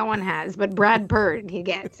 because no one has, but Brad Bird he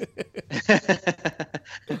gets.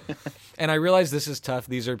 And I realize this is tough.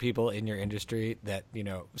 These are people in your industry that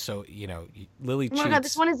Lily cheats. Oh my God,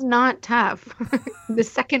 this one is not tough. The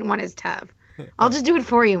second one is tough. I'll just do it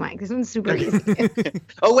for you, Mike. This one's super easy.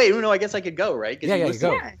 Oh wait, no, I guess I could go, right? Yeah, you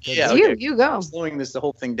go. Yeah, you go. I'm slowing the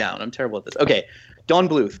whole thing down. I'm terrible at this. Okay, Don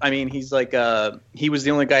Bluth. I mean, he's like he was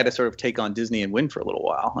the only guy to sort of take on Disney and win for a little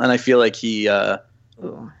while, and I feel like he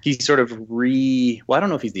sort of well, I don't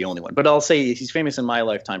know if he's the only one, but I'll say he's famous in my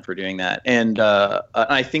lifetime for doing that. And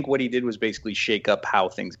I think what he did was basically shake up how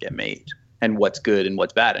things get made and what's good and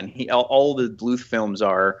what's bad. And all the Bluth films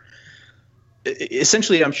are.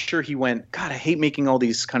 Essentially, I'm sure he went, God, I hate making all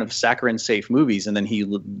these kind of saccharine safe movies, and then he's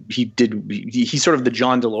sort of the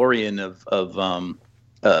John DeLorean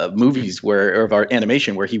movies or of our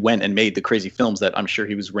animation where he went and made the crazy films that I'm sure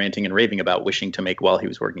he was ranting and raving about wishing to make while he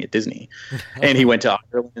was working at Disney. And he went to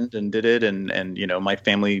Ireland and did it. And my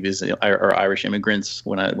family are Irish immigrants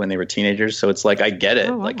when they were teenagers. So it's like, I get it.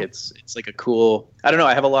 Oh, wow. Like it's like a cool, I don't know.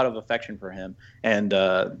 I have a lot of affection for him and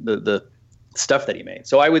the stuff that he made.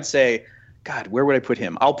 So I would say, God, where would I put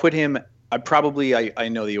him? I'll put him, I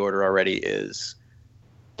know the order already is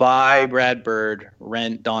buy Brad Bird,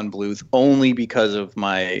 rent Don Bluth, only because of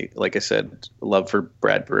my, like I said, love for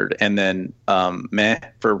Brad Bird, and then meh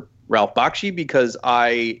for Ralph Bakshi because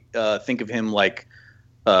I think of him like,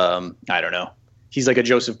 I don't know, he's like a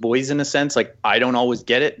Joseph Beuys in a sense. Like I don't always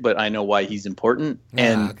get it, but I know why he's important,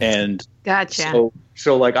 and Gotcha.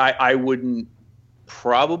 So like I wouldn't.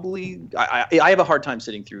 Probably, I have a hard time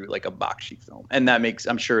sitting through like a Bakshi film, and that makes,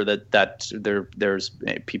 I'm sure that there's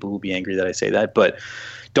people who'll be angry that I say that, but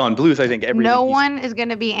Don Bluth, I think no one is going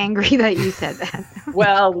to be angry that you said that.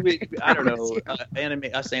 Well, I don't know. Us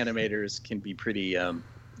animators can be pretty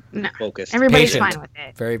focused. Everybody's Patient. fine with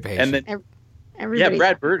it. Very patient. And then Everybody's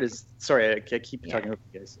Brad Bird is. Sorry, I keep talking over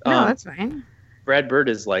you guys. No, that's fine. Brad Bird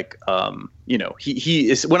is like, he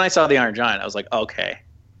is. When I saw The Iron Giant, I was like, okay.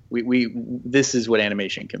 We this is what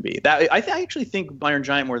animation can be. That I actually think Iron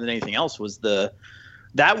Giant more than anything else was that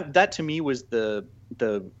to me was the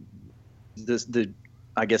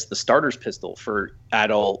I guess the starter's pistol for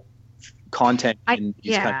adult content. I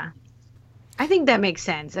think that makes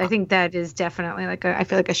sense. I think that is definitely I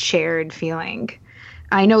feel like a shared feeling.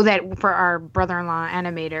 I know that for our brother-in-law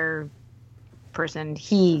animator person,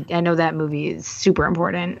 I know that movie is super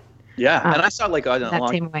important. Yeah, and I saw that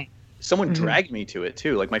same way. Someone dragged me to it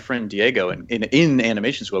too, like my friend Diego in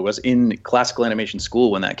animation school. I was in classical animation school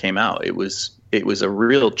when that came out. It was a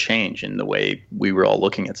real change in the way we were all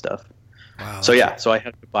looking at stuff. Wow. So I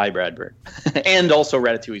had to buy Brad Bird, and also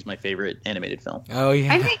Ratatouille is my favorite animated film. Oh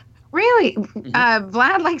yeah. I think really,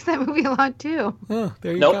 Vlad likes that movie a lot too. Oh,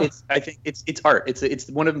 there you go. I think it's art. It's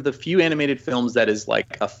one of the few animated films that is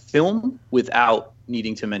like a film without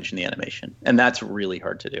needing to mention the animation, and that's really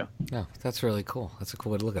hard to do. Oh, that's really cool. That's a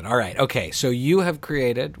cool way to look at it. All right. Okay. So you have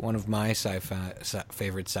created one of my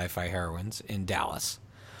favorite sci-fi heroines in Dallas,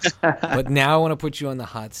 but now I want to put you on the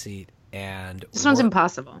hot seat and This one's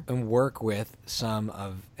impossible. And work with some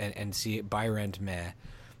by rent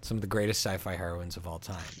some of the greatest sci-fi heroines of all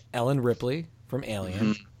time. Ellen Ripley from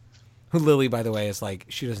Alien, who Lily, by the way, is like,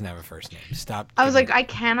 she doesn't have a first name. Stop. I was like, I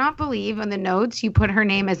cannot believe on the notes you put her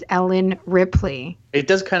name as Ellen Ripley. It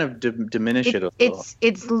does kind of diminish it a little.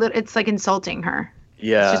 It's like insulting her.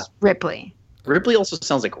 Yeah. It's just Ripley. Ripley also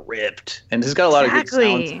sounds like ripped, and has got a lot of good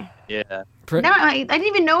sounds. Yeah. Now I didn't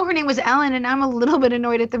even know her name was Ellen, and I'm a little bit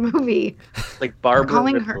annoyed at the movie. Like Barbara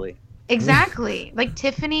calling Ripley. Exactly. Like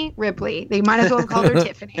Tiffany Ripley. They might as well have called her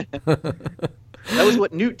Tiffany. That was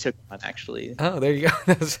what Newt took on, actually. Oh, there you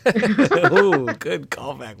go. Ooh, good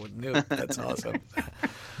callback with Newt. That's awesome.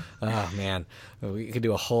 Oh, man. We could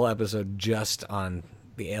do a whole episode just on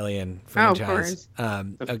the Alien franchise. Oh,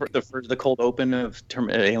 of course. The cold open of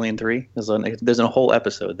Alien 3. There's a whole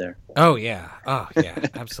episode there. Oh, yeah. Oh, yeah.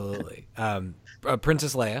 Absolutely.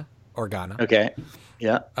 Princess Leia, Organa. Okay.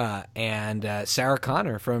 Yeah. And Sarah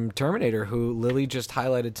Connor from Terminator, who Lily just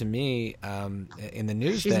highlighted to me in the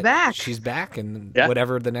news. She's back. She's back in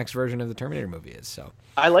whatever the next version of the Terminator movie is. So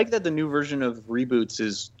I like that the new version of reboots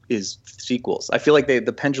is sequels. I feel like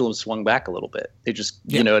the pendulum swung back a little bit. They just,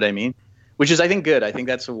 you know what I mean? Which is, I think, good. I think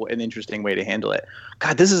that's an interesting way to handle it.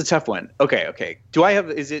 God, this is a tough one. Okay. Do I have?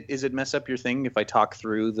 Is it mess up your thing if I talk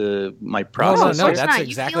through my process? No, that's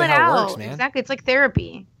exactly how it works, man. Exactly, it's like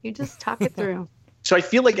therapy. You just talk it through. So I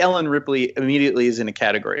feel like Ellen Ripley immediately is in a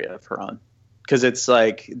category of her own, because it's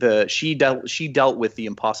like she dealt with the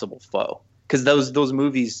impossible foe, because those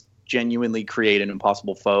movies genuinely create an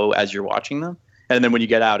impossible foe as you're watching them. And then when you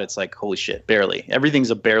get out, it's like, holy shit, barely. Everything's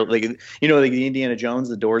a barely, like the Indiana Jones,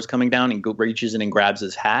 the door's coming down and reaches in and grabs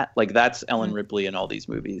his hat. Like, that's Ellen Ripley in all these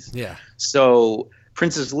movies. Yeah. So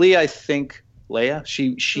Princess Leia, I think, Leia,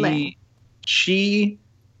 she,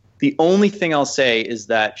 the only thing I'll say is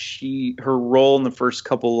that her role in the first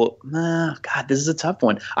couple, God, this is a tough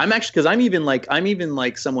one. I'm even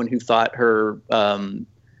like someone who thought her,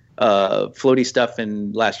 floaty stuff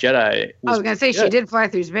in Last Jedi. I was gonna say she did fly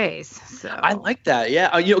through space. So I like that.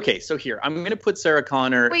 Yeah. Okay. So here I'm gonna put Sarah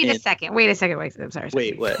Connor. Wait a second. I'm sorry.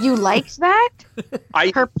 Wait. What? You liked that?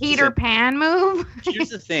 Her Peter Pan move. Here's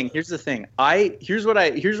the thing. Here's what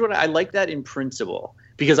I like that in principle,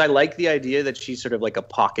 because I like the idea that she's sort of like a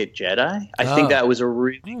pocket Jedi. I think that was a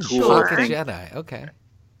really cool pocket thing. Jedi. Okay.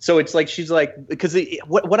 So it's like she's like, because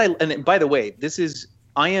and by the way,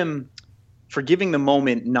 I am forgiving the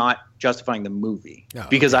moment, not justifying the movie, Oh,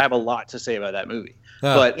 because okay. I have a lot to say about that movie.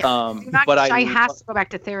 Oh. But I has to go back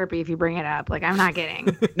to therapy if you bring it up. Like, I'm not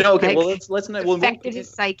kidding. no, okay, Like, well let's not. Well, affected his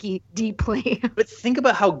psyche deeply. but think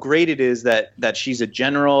about how great it is that she's a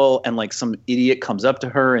general and like some idiot comes up to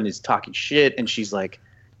her and is talking shit, and she's like,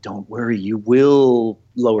 "Don't worry, you will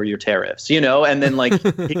lower your tariffs," and then like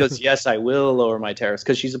he goes, "Yes, I will lower my tariffs,"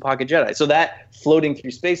 because she's a pocket Jedi. So that floating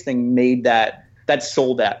through space thing made that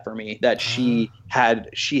sold that for me, that she had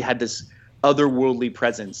this otherworldly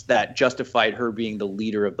presence that justified her being the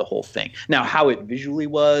leader of the whole thing. Now, how it visually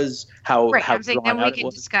was, how I'm saying drawn then we out it can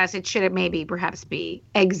was. discuss it. Should it maybe perhaps be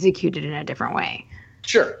executed in a different way?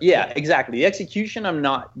 Sure. Yeah, exactly. The execution I'm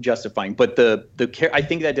not justifying, but I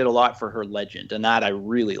think that did a lot for her legend, and that I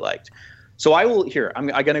really liked. So I will I'm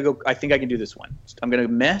gonna go. I think I can do this one. I'm gonna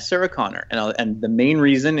meh Sarah Connor, and the main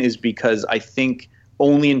reason is because I think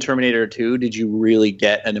only in Terminator 2 did you really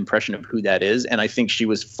get an impression of who that is, and I think she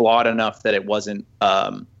was flawed enough that it wasn't.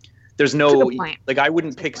 There's no like I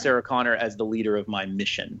wouldn't pick Sarah Connor as the leader of my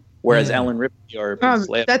mission, whereas Ellen Ripley or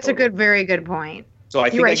that's a very good point. So I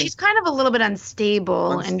think you're right. She's kind of a little bit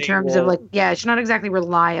unstable in terms of like, she's not exactly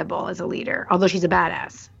reliable as a leader, although she's a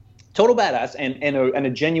badass. Total badass and a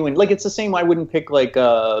genuine, like, it's the same. I wouldn't pick like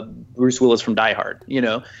Bruce Willis from Die Hard.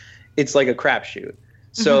 It's like a crapshoot.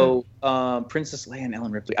 So Princess Leia and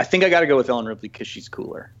Ellen Ripley. I think I got to go with Ellen Ripley because she's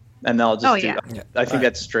cooler, and I'll just I think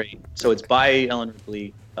that's straight. So it's by Ellen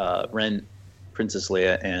Ripley, Ren, Princess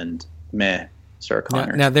Leia, and meh Sarah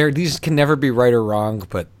Connor. Now these can never be right or wrong,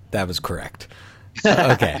 but that was correct.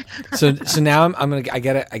 Okay, so now I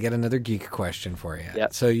get another geek question for you.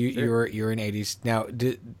 Yep. So you're in 80s now.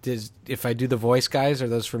 If I do the voice guys, are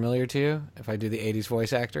those familiar to you? If I do the 80s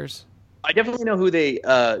voice actors, I definitely know who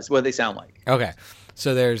what they sound like. Okay,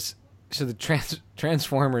 so the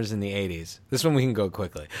Transformers in the 80s. This one we can go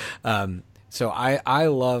quickly. So I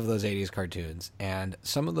love those 80s cartoons, and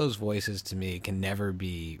some of those voices to me can never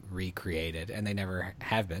be recreated, and they never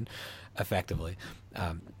have been effectively.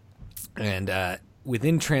 And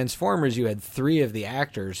within Transformers, you had 3 of the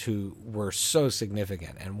actors who were so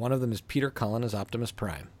significant, and one of them is Peter Cullen as Optimus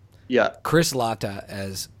Prime. Yeah. Chris Latta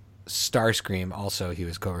as Starscream, also he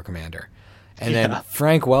was Cobra Commander. And then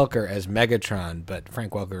Frank Welker as Megatron, but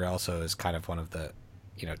Frank Welker also is kind of one of the,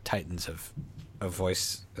 titans of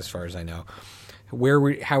voice as far as I know. What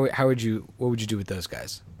would you do with those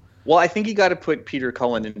guys? Well, I think you got to put Peter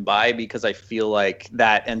Cullen in by, because I feel like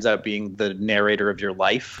that ends up being the narrator of your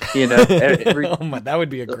life. That would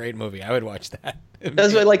be a great movie. I would watch that.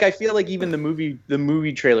 That's why, like, I feel like even the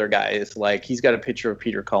movie trailer guy is like, he's got a picture of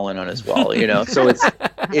Peter Cullen on his wall, So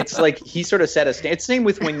it's like he sort of set a standard. It's the same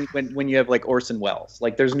with when you have like Orson Welles.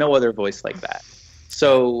 Like, there's no other voice like that.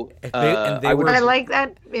 So I like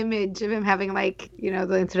that image of him having like,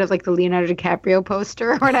 instead of like the Leonardo DiCaprio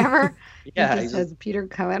poster or whatever. Yeah, he just has Peter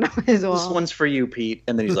Cullen on his wall. This one's for you, Pete.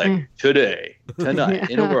 And then he's like, tonight,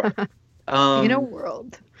 in a world. In a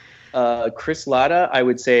world. Chris Latta, I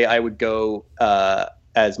would say I would go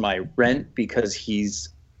as my Rent, because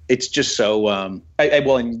it's just so.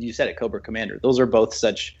 And you said it, Cobra Commander. Those are both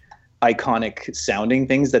such iconic sounding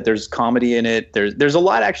things that there's comedy in it. There's a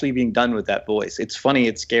lot actually being done with that voice. It's funny,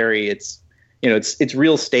 it's scary, it's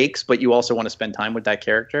real stakes, but you also want to spend time with that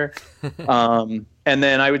character. And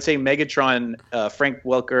then I would say Megatron, Frank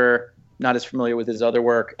Welker, not as familiar with his other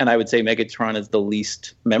work, and I would say Megatron is the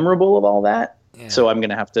least memorable of all that. Yeah. So I'm going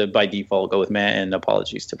to have to, by default, go with Matt, and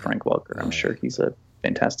apologies to Frank Welker. I'm sure he's a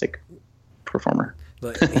fantastic performer.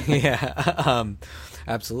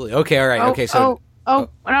 Absolutely. Okay, all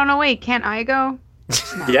right. No, wait, can't I go?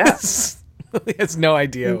 Yes. He has no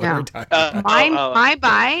idea what we're talking about. My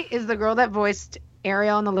bye is the girl that voiced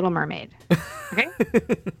Ariel in The Little Mermaid. Okay?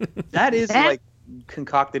 That is like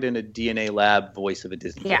concocted in a DNA lab voice of a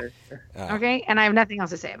Disney character. Okay, and I have nothing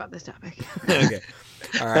else to say about this topic. Okay.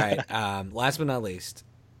 All right. Last but not least,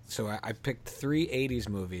 so I picked 3 80s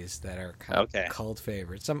movies that are kind of cult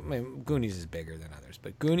favorites. Goonies is bigger than others,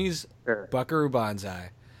 but Goonies, Buckaroo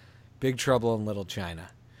Banzai, Big Trouble in Little China.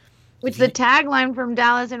 Which the tagline from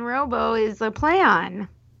Dallas and Robo is a play on,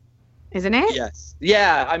 isn't it? Yes.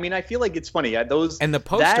 Yeah. I mean, I feel like it's funny. And the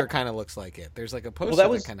poster kind of looks like it. There's like a poster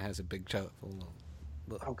that kind of has a big trouble.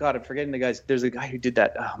 Oh God, I'm forgetting the guys. There's a guy who did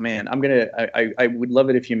that. Oh man, I would love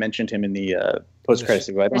it if you mentioned him in the post credits.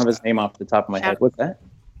 I don't have his name off the top of my head. What's that?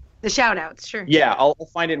 The shout outs, sure. Yeah, I'll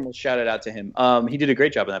find it and we'll shout it out to him. He did a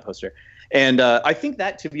great job in that poster. And I think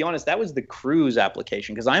that, to be honest, that was the Cruise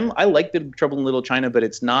application, because I like the Trouble in Little China, but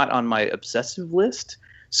it's not on my obsessive list.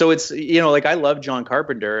 So it's, like I love John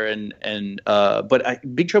Carpenter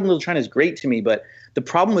but Big Trouble in Little China is great to me. But the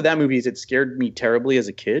problem with that movie is it scared me terribly as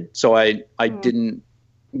a kid. So I didn't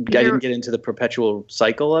get into the perpetual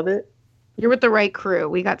cycle of it. You're with the right crew.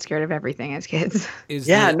 We got scared of everything as kids. Is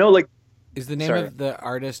the name of the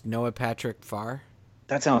artist Noah Patrick Farr?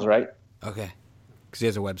 That sounds right. Okay. Because he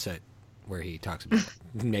has a website where he talks about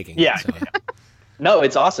making yeah. it. So. No,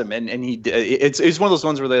 it's awesome, and it's one of those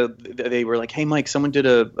ones where they were like, "Hey, Mike, someone did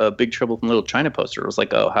a Big Trouble in Little China poster." I was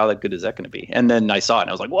like, "Oh, how good is that going to be?" And then I saw it,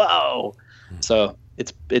 and I was like, "Whoa!" So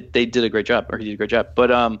they did a great job, or he did a great job.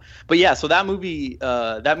 But yeah, so that movie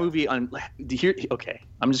here. Okay,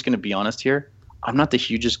 I'm just going to be honest here. I'm not the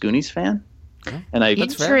hugest Goonies fan, and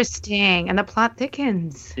interesting, and the plot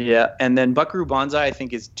thickens. Yeah, and then Buckaroo Banzai I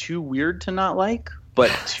think is too weird to not like,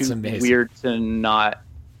 but too weird to not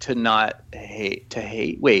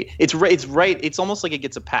hate. Wait, it's right. It's almost like it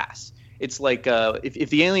gets a pass. It's like if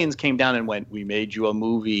the aliens came down and went, "We made you a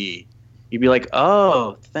movie," you'd be like,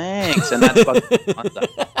 "Oh, thanks," and that's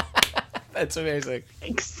That's amazing.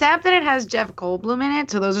 Except that it has Jeff Goldblum in it,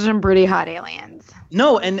 so those are some pretty hot aliens.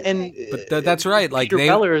 No, but that's right. Like Peter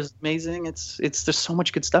Weller is amazing. It's there's so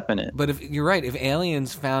much good stuff in it. But if you're right, if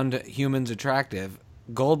aliens found humans attractive,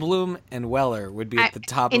 Goldblum and Weller would be at the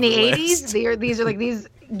top in of the list. 80s. These are like these.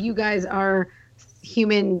 You guys are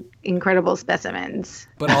human, incredible specimens.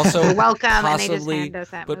 But also welcome, possibly, and they just hand us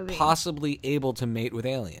that movie. Possibly able to mate with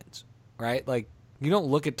aliens, right? Like you don't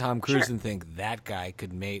look at Tom Cruise and think that guy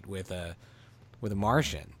could mate with a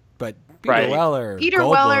Martian, but Peter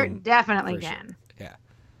Weller definitely can. Sure. Yeah.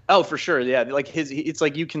 Oh, for sure. Yeah, like it's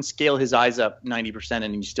like you can scale his eyes up 90%,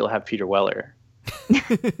 and you still have Peter Weller.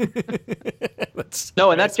 That's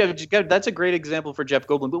a great example for Jeff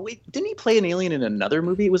Goldblum. But wait, didn't he play an alien in another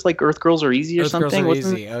movie? It was like Earth Girls Are Easy or something. Girls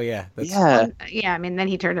Are Easy. Oh yeah. Yeah. I mean, then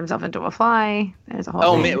he turned himself into a fly. There's a whole.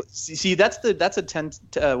 Oh man, see, that's a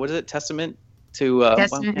what is it? Testament to.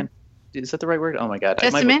 Testament. Is that the right word? Oh my God.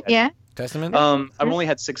 Testament. Yeah. Testament. I've only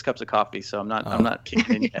had 6 cups of coffee, so I'm not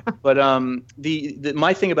kicking in yet. But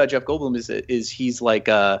my thing about Jeff Goldblum is he's like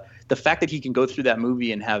the fact that he can go through that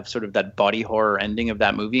movie and have sort of that body horror ending of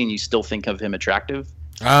that movie, and you still think of him attractive.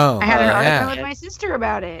 Oh, I had an article with my sister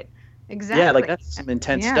about it. Exactly. Yeah, like that's some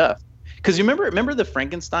intense stuff. Because you remember the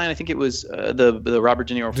Frankenstein? I think it was the Robert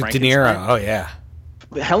De Niro Frankenstein. De Niro. Oh yeah.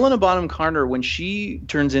 Helena Bonham Carter, when she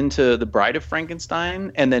turns into the Bride of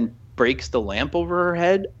Frankenstein and then breaks the lamp over her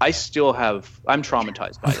head, I'm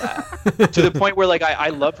traumatized by that to the point where like I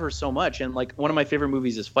love her so much, and like one of my favorite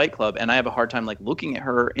movies is Fight Club, and I have a hard time like looking at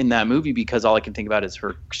her in that movie because all I can think about is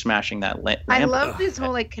her smashing that lamp. I love this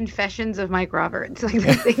whole like confessions of Mike Roberts, like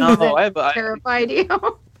the things that terrified you.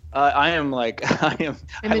 I'm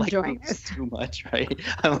enjoying this too much, right?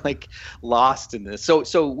 I'm like lost in this.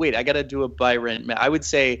 So wait, I gotta do a buy rent. I would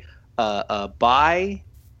say buy.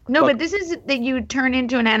 No, but this is that you turn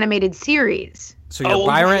into an animated series. So your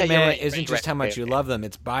buy rent man isn't just how much you love them;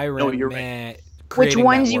 it's buy rent man. Which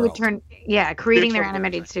ones you would turn? Yeah, creating their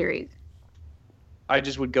animated series. I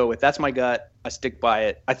just would go with that's my gut. I stick by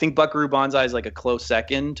it. I think Buckaroo Banzai is like a close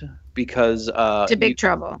second because to Big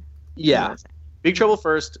Trouble. Yeah. Big Trouble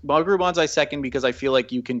first, Buckaroo Banzai second, because I feel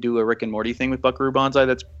like you can do a Rick and Morty thing with Buckaroo Banzai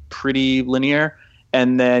that's pretty linear.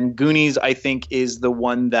 And then Goonies, I think, is the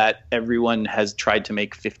one that everyone has tried to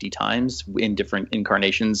make 50 times in different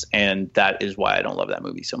incarnations. And that is why I don't love that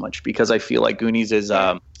movie so much, because I feel like Goonies is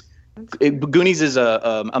a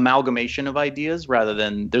amalgamation of ideas rather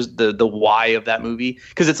than there's the why of that movie.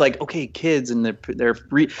 Because it's like, okay, kids, and they're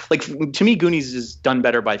like, to me, Goonies is done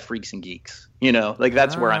better by freaks and geeks. You know, like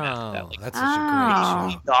that's where I'm at. That. Like, that's such a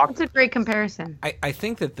great show. That's a great comparison. I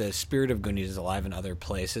think that the spirit of Goonies is alive in other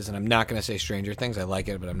places, and I'm not going to say Stranger Things. I like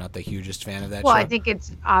it, but I'm not the hugest fan of that show. Well, I think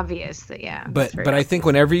it's obvious that, yeah. But I think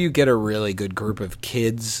whenever you get a really good group of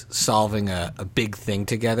kids solving a big thing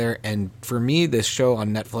together, and for me, this show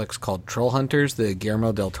on Netflix called Troll Hunters, the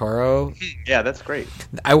Guillermo del Toro. Yeah, that's great.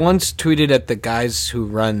 I once tweeted at the guys who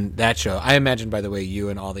run that show. I imagine, by the way, you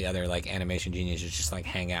and all the other like animation geniuses just like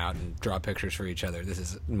hang out and draw pictures for each other. This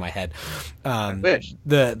is in my head. I wish.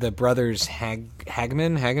 The brothers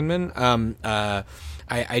Hageman.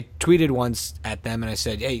 I tweeted once at them and I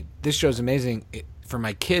said, "Hey, this show's amazing. For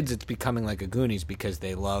my kids, it's becoming like a Goonies because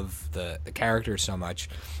they love the characters so much."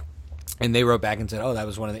 And they wrote back and said, "Oh, that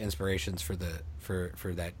was one of the inspirations for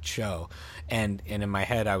that show." And in my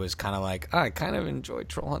head, I was kind of like, I kind of enjoy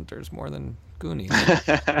Troll Hunters more than Goonies,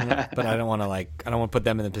 but I don't want to put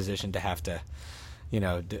them in the position to have to.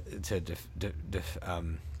 To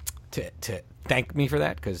thank me for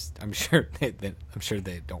that, because I'm sure they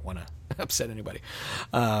don't want to upset anybody.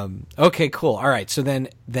 Okay, cool. All right, so then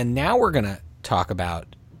now we're gonna talk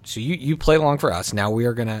about you play along for us. Now we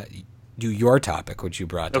are gonna do your topic, which you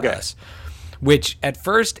brought to us. Which at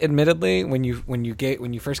first, admittedly, when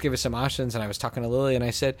you first gave us some options, and I was talking to Lily, and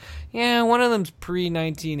I said, yeah, one of them's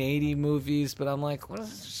pre-1980 movies, but I'm like, we're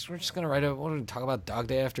just gonna talk about Dog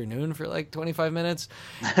Day Afternoon for like 25 minutes,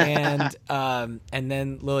 and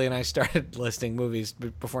then Lily and I started listing movies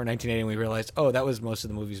before 1980, and we realized, oh, that was most of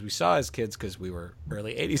the movies we saw as kids because we were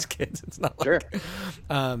early 80s kids. It's not like,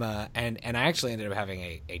 and I actually ended up having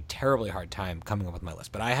a terribly hard time coming up with my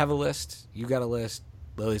list, but I have a list. You got a list.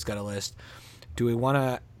 Lily's got a list. Do we want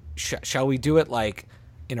to? Shall we do it like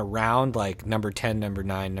in a round, like number 10, number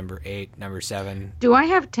 9, number 8, number 7? Do I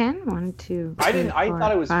have 10? 1, 2. I didn't. I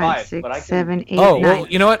thought it was 5, 6, but I can... 7, 8, Oh, 9. well,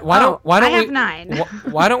 you know what? Why don't I we? have 9.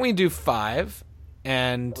 Why don't we do 5?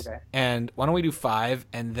 And why don't we do 5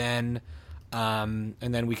 and then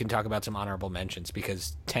we can talk about some honorable mentions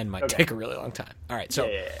because 10 might take a really long time. All right. So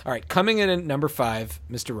all right, coming in at number 5,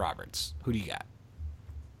 Mr. Roberts. Who do you got?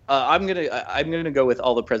 I'm gonna go with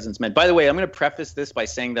All the President's Men. By the way, I'm gonna preface this by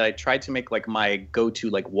saying that I tried to make like my go-to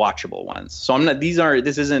like watchable ones. So I'm not.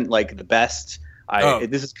 This isn't like the best.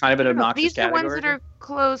 This is kind of an obnoxious category. These are ones that are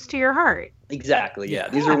close to your heart. Exactly. Yeah.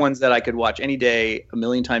 These are ones that I could watch any day, a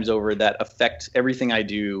million times over. That affect everything I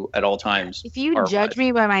do at all times. If you judge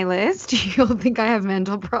me by my list, you'll think I have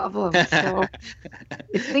mental problems. So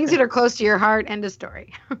it's things that are close to your heart. End of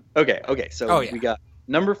story. Okay. So we got.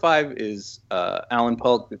 Number 5 is Alan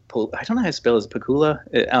Paul. I don't know how to spell his Pakula.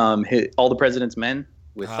 All the President's Men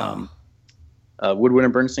with Woodward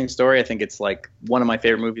and Bernstein story. I think it's like one of my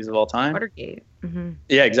favorite movies of all time. Watergate. Mm-hmm.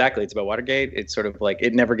 Yeah, exactly. It's about Watergate. It's sort of like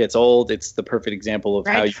it never gets old. It's the perfect example of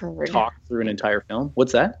how you talk through an entire film.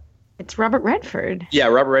 What's that? It's Robert Redford. Yeah,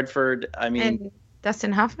 Robert Redford. I mean. And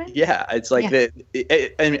Dustin Hoffman? Yeah, it's like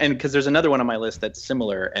and because there's another one on my list that's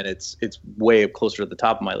similar, and it's way closer to the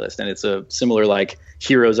top of my list, and it's a similar like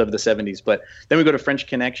heroes of the 70s. But then we go to French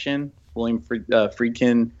Connection, William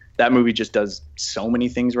Friedkin. That movie just does so many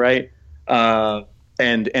things right, and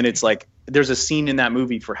it's like there's a scene in that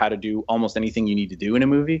movie for how to do almost anything you need to do in a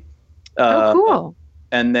movie. Cool.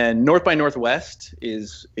 And then North by Northwest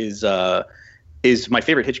is my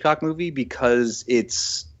favorite Hitchcock movie because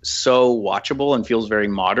it's so watchable and feels very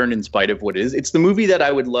modern in spite of what it is. It's the movie that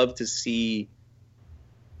I would love to see.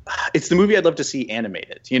 It's the movie I'd love to see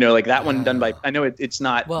animated. You know, like that one done by. I know it's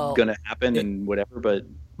not gonna happen and whatever,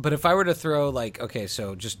 but if I were to throw like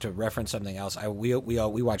so just to reference something else, we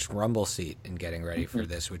watched Rumble Seat in getting ready for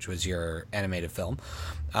this, which was your animated film,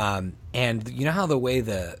 and you know how the way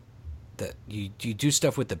you do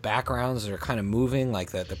stuff with the backgrounds that are kind of moving,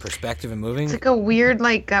 like the perspective and moving. It's like a weird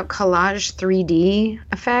collage 3D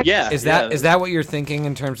effect. Yeah. Is that what you're thinking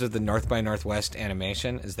in terms of the North by Northwest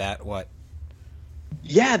animation? Is that what?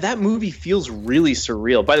 Yeah, that movie feels really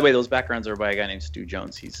surreal. By the way, those backgrounds are by a guy named Stu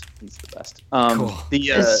Jones. He's the best. Cool.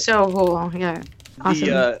 It's so cool. Yeah.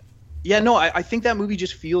 Awesome. I think that movie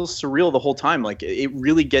just feels surreal the whole time. Like it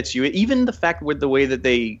really gets you. Even the fact with the way that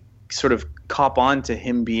they sort of cop on to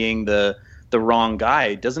him being the wrong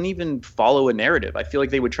guy doesn't even follow a narrative. I feel like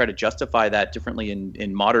they would try to justify that differently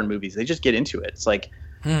in modern movies. They just get into it. It's like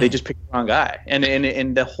they just pick the wrong guy,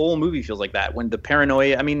 and the whole movie feels like that. When the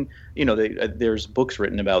paranoia, I mean, you know, there's books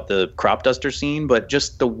written about the crop duster scene, but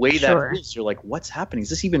just the way that feels, you're like, what's happening? Is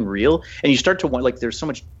this even real? And you start to want, like, there's so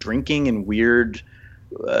much drinking and weird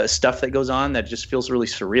stuff that goes on that just feels really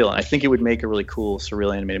surreal, and I think it would make a really cool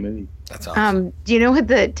surreal animated movie. That's awesome. Do you know what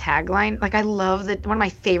the tagline? Like, I love that. One of my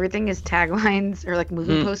favorite things is taglines or like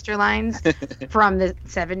movie poster lines from the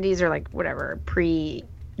 70s or like whatever pre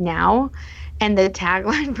now, and the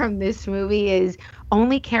tagline from this movie is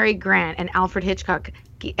 "Only Cary Grant and Alfred Hitchcock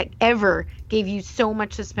ever gave you so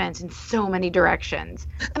much suspense in so many directions."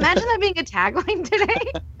 Imagine that being a tagline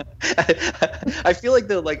today. I feel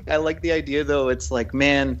like I like the idea though. It's like,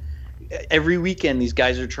 man, every weekend these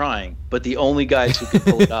guys are trying, but the only guys who can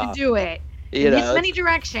pull it off do it in as many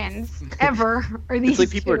directions ever are these. It's like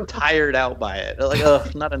people are tired out by it. They're like, oh,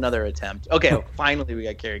 not another attempt. Okay, finally we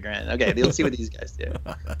got Cary Grant. Okay, let's see what these guys do.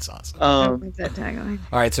 That's awesome. That tagline.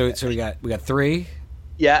 All right, so we got 3.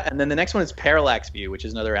 Yeah, and then the next one is Parallax View, which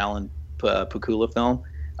is another Alan Pakula film,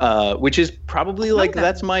 which is probably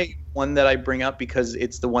that's my one that I bring up because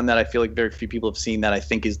it's the one that I feel like very few people have seen that I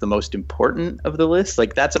think is the most important of the list.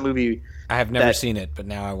 Like, that's a movie I have never seen it, but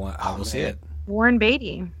now I will see it. Warren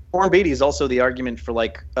Beatty. Warren Beatty is also the argument for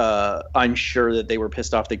like I'm sure that they were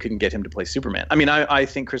pissed off they couldn't get him to play Superman. I mean, I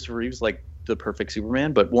think Christopher Reeve's like the perfect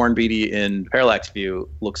Superman, but Warren Beatty in Parallax View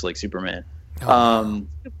looks like Superman. Good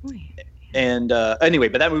point. And anyway,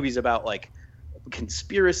 but that movie's about like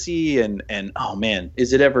conspiracy and oh man,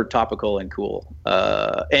 is it ever topical and cool?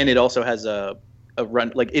 And it also has a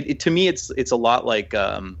run. Like it to me, it's a lot like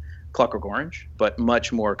Clockwork Orange, but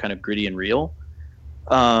much more kind of gritty and real.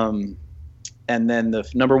 And then the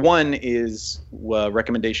number one is a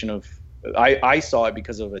recommendation of, I saw it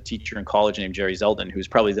because of a teacher in college named Jerry Zeldin, who's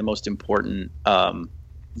probably the most important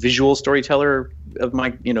visual storyteller of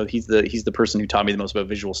my, he's the person who taught me the most about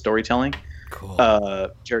visual storytelling. Cool.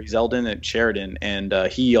 Jerry Zeldin at Sheridan, and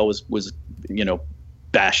he always was,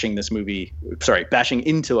 bashing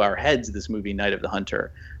into our heads this movie Night of the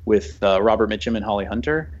Hunter with Robert Mitchum and Holly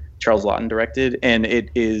Hunter. Charles Laughton directed, and it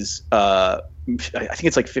is I think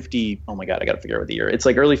it's like 50. Oh my god, I got to figure out what the year. It's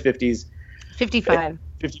like early 50s. 55.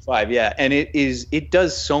 55, yeah. And it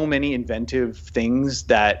does so many inventive things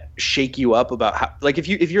that shake you up about how, like, if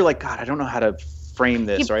you're like, God, I don't know how to frame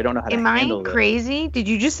this, or I don't know how to handle Am I this. crazy? Did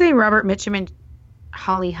you just say Robert Mitchum and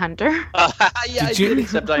Holly Hunter? Yeah, I did,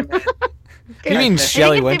 except I meant. You mean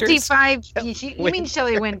Shelley I think Winters? 55. You mean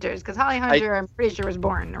Shelley Winters, because Holly Hunter, I'm pretty sure, was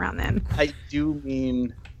born around then. I do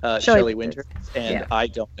mean Shelley Shelley Winters. Winters, and Yeah. I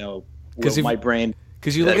don't know. 'Cause if- My brain.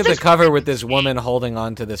 Because you look at the cover with this woman holding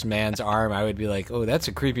onto this man's arm, I would be like, "Oh, that's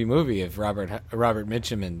a creepy movie." If Robert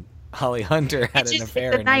Mitchum and Holly Hunter had It's an just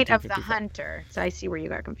affair the in Night of the 1955. Hunter. So I see where you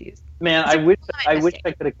got confused. Man, I wish mistake.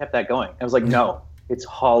 I could have kept that going. I was like, no, it's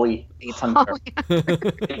Holly It's Hunter.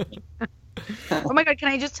 Holly. Oh my God, can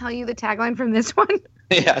I just tell you the tagline from this one?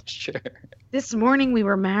 Yeah, sure. This morning we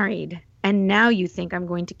were married, and now you think I'm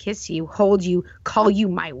going to kiss you, hold you, call you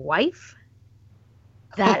my wife?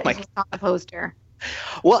 That Oh my is what's on the poster.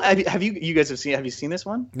 Well, have you seen this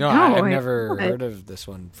one? No, No, I've I- never I- heard of this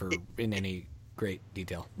one in any great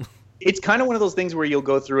detail. It's kind of one of those things where you'll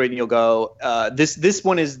go through it and you'll go, this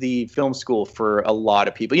one is the film school for a lot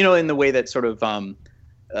of people. In the way that sort of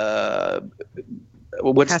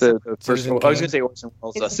what's the first Citizen one? I was Kane? going to say Orson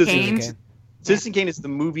Welles. Citizen Kane. Okay. Citizen Kane is the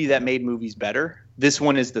movie that made movies better. This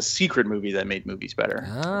one is the secret movie that made movies better.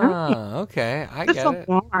 Ah, okay, I That's get a it.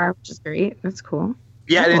 noir, which is great. That's cool.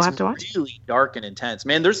 Yeah, We'll and have to watch it's really dark and intense.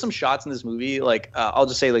 Man, there's some shots in this movie, like I'll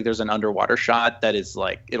just say, like, there's an underwater shot that is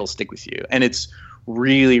like, it'll stick with you, and it's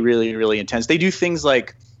really, really, really intense. They do things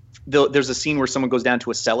like there's a scene where someone goes down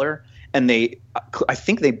to a cellar, and I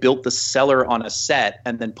think they built the cellar on a set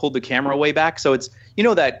and then pulled the camera way back. So it's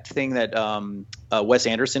that thing that Wes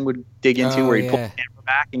Anderson would dig into, where he'd pull the camera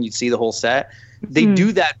back and you'd see the whole set. They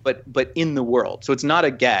do that, but in the world. So it's not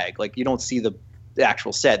a gag. Like, you don't see the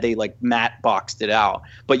actual set. They like matte boxed it out,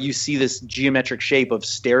 but you see this geometric shape of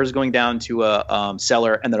stairs going down to a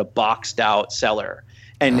cellar and then a boxed out cellar.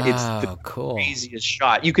 And it's the cool. craziest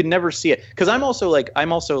shot. You could never see it, because I'm also like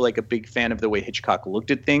a big fan of the way Hitchcock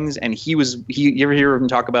looked at things. And you ever hear him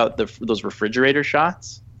talk about those refrigerator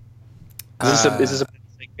shots? Is this a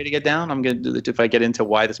way to get down? I'm gonna, if I get into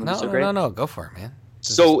why this movie's so great. No, go for it, man.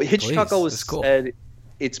 Hitchcock always said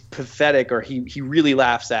it's pathetic, or he really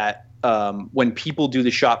laughs at when people do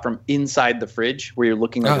the shot from inside the fridge, where you're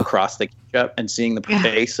looking across the ketchup and seeing the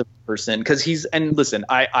face of the person. Because listen,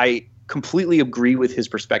 I completely agree with his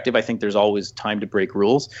perspective. I think there's always time to break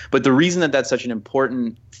rules. But the reason that that's such an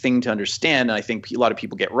important thing to understand, and I think a lot of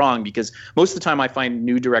people get wrong, because most of the time I find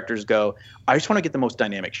new directors go, I just want to get the most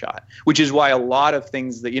dynamic shot, which is why a lot of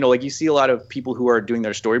things that, like, you see a lot of people who are doing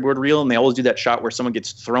their storyboard reel, and they always do that shot where someone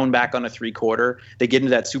gets thrown back on a 3/4. They get into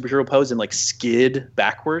that superhero pose and like skid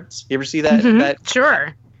backwards. You ever see that? Mm-hmm.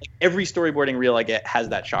 Sure. Every storyboarding reel I get has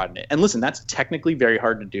that shot in it. And listen, that's technically very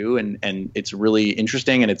hard to do, and it's really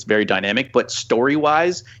interesting and it's very dynamic. But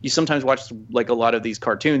story-wise, you sometimes watch like a lot of these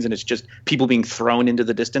cartoons and it's just people being thrown into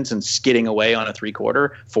the distance and skidding away on a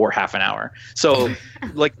 3/4 for half an hour. So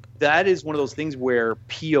like, that is one of those things where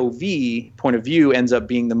POV, point of view, ends up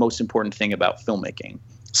being the most important thing about filmmaking.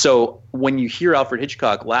 So when you hear Alfred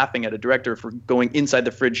Hitchcock laughing at a director for going inside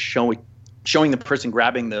the fridge, showing the person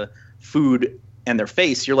grabbing the food and their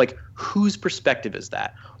face, you're like, whose perspective is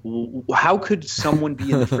that? How could someone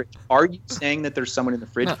be in the fridge? Are you saying that there's someone in the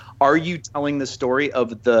fridge? No. Are you telling the story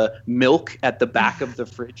of the milk at the back of the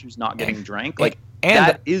fridge who's not getting drank? Like,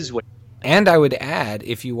 that is what. And I would add,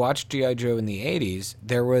 if you watched G.I. Joe in the 80s,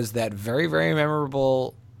 there was that very, very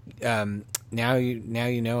memorable now you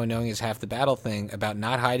know, and knowing is half the battle thing about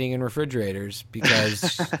not hiding in refrigerators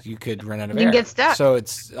because you could run out of air. You can get stuck. So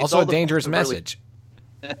it's also a dangerous message.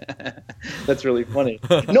 That's really funny.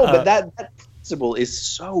 No, but that principle is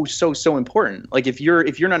so important. Like, if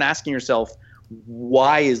you're not asking yourself,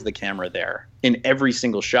 why is the camera there in every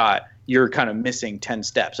single shot, you're kind of missing 10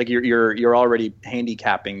 steps. Like, you're already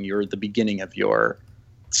handicapping the beginning of your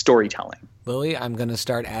storytelling. Lily, I'm going to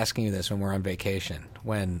start asking you this when we're on vacation,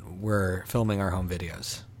 when we're filming our home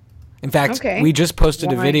videos. In fact, Okay. we just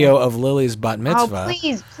posted a Why? video of Lily's bat mitzvah.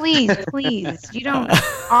 Oh, please. You don't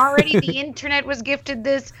already the internet was gifted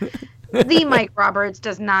this. The Mike Roberts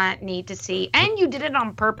does not need to see. And you did it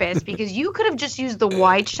on purpose because you could have just used the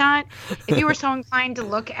wide shot if you were so inclined to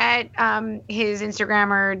look at his Instagram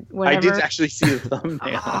or whatever. I did actually see the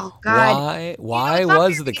thumbnail. Oh, God. Why it's not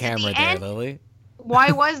was fair the because camera at the there, end- Lily?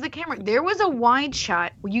 Why was the camera? There was a wide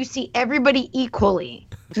shot where you see everybody equally,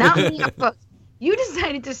 not me up close. You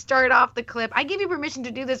decided to start off the clip. I gave you permission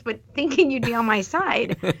to do this, but thinking you'd be on my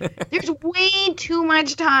side. There's way too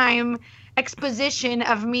much time exposition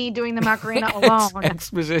of me doing the Macarena alone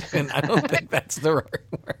Exposition. I don't think that's the right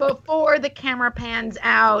word. before the camera pans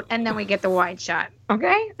out and then we get the wide shot.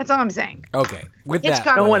 Okay? That's all I'm saying. Okay. With Hitchcock-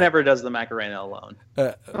 that, No one ever does the Macarena alone.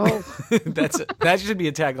 Oh. that should be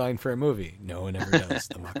a tagline for a movie. No one ever does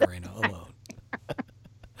the Macarena alone.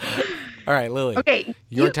 All right, Lily. Okay.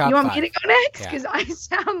 Your you, top you want five. me to go next? Yeah. Because I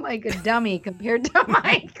sound like a dummy compared to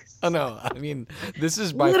Mike's. Oh no, I mean this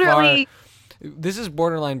is by Literally. far. This is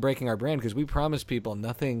borderline breaking our brand because we promised people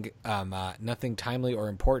nothing timely or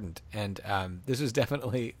important, and this is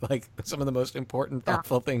definitely like some of the most important,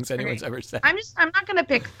 thoughtful things anyone's ever said. I'm not gonna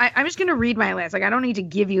pick. I'm just gonna read my list. Like I don't need to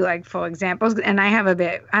give you like full examples, and I have a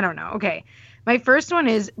bit. I don't know. Okay, my first one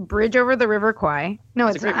is Bridge Over the River Kwai. No,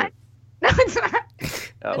 It's it's a great not. No, it's not.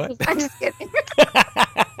 Oh. What? I'm just kidding.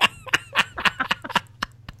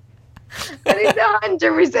 That is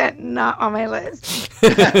 100% not on my list.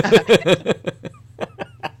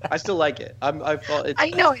 I still like it. I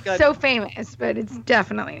know it's so famous, but it's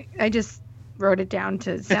definitely. I just wrote it down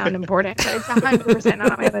to sound important, but it's 100%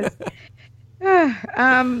 not on my list.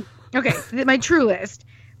 Okay, my true list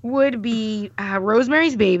would be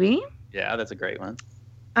Rosemary's Baby, Yeah, that's a great one.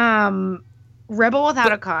 Rebel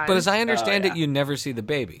Without a Cause. But as I understand yeah. it, you never see the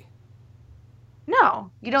baby. No,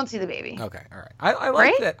 you don't see the baby. Okay, all right. I like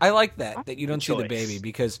Right? that. I like that you don't Good see the choice. baby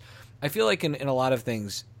because I feel like in a lot of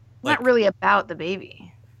things. Not really about the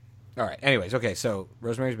baby. All right. Anyways, okay. So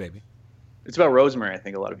Rosemary's Baby. It's about Rosemary, I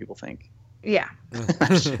think a lot of people think. Yeah.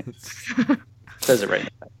 Says it right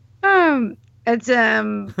now. It's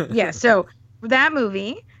yeah. So that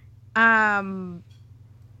movie, Rebel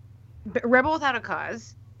Without a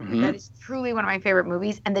Cause. Mhm. That is truly one of my favorite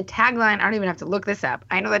movies. And the tagline, I don't even have to look this up.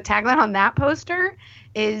 I know the tagline on that poster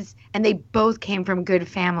is, and they both came from good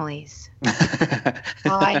families.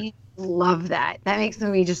 I love that. That makes the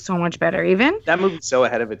movie just so much better, even. That movie's so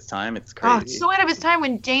ahead of its time. It's Oh, crazy. so ahead of his time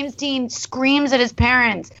when James Dean screams at his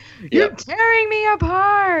parents, "You're Yep. tearing me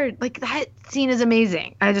apart!" Like that scene is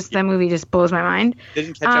amazing. That movie just blows my mind.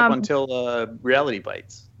 Didn't catch up until Reality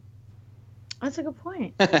Bites. That's a good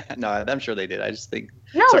point. No, I'm sure they did. I just think.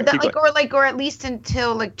 No, Sorry, that keep like going. or at least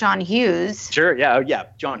until like John Hughes. Sure, yeah,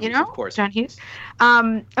 John You Hughes, know, of course. John Hughes.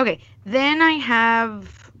 Okay, then I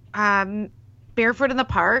have Barefoot in the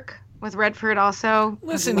Park with Redford also.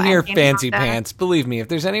 Listen With here, Jane fancy Fonda. pants. Believe me, if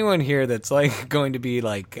there's anyone here that's like going to be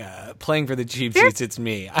like playing for the cheap seats, it's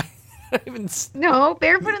me. I don't even. No,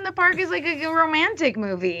 Barefoot in the Park is like a romantic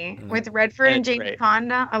movie with Redford and It's Jane great.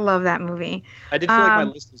 Fonda. I love that movie. I did feel like my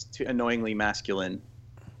Um, list was too annoyingly masculine.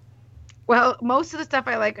 Well, most of the stuff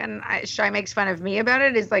I like, and Shy makes fun of me about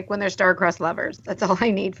it, is like when they're star-crossed lovers. That's all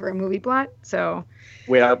I need for a movie plot. So,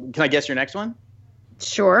 Wait, can I guess your next one?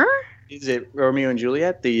 sure. Is it Romeo and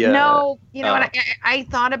Juliet? No, you know oh. what? I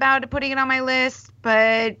thought about putting it on my list,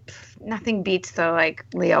 but nothing beats the like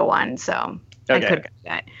Leo one, so I Okay, could okay. do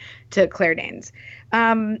that to Claire Danes.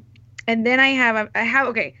 And then I have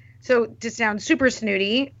okay. So to sound super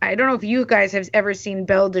snooty, I don't know if you guys have ever seen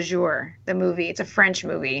Belle de Jour, the movie. It's a French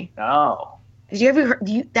movie. Oh. Did you ever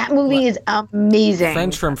heard? That movie is amazing.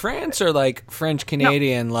 French from France or like French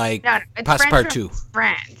Canadian, like No, it's French Passepartout? from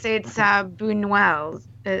France. It's Buñuel's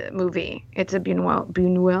movie. It's a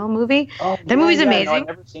Buñuel movie. Oh, That movie's No, amazing. I've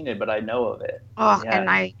never seen it, but I know of it. Oh, Yeah. and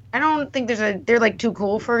I don't think they're like too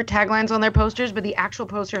cool for taglines on their posters, but the actual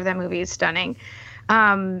poster of that movie is stunning.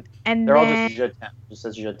 And They're all then, just Je t'aime. It just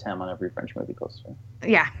says Je t'aime on every French movie poster.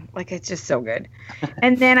 yeah, like it's just so good.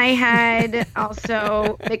 And then I had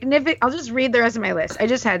also Magnificent. I'll just read the rest of my list. I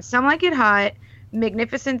just had Some Like It Hot,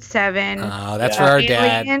 Magnificent Seven. Oh, that's Yeah. for our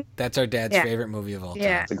Alien. dad. That's our dad's Yeah. favorite movie of all time.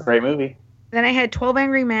 Yeah. It's a great movie. Then I had 12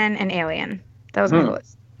 Angry Men and Alien. That was my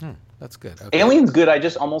list. That's good. Okay. Alien's good. I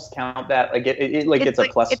just almost count that like it's a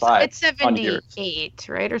plus 5. It's on yours. 78,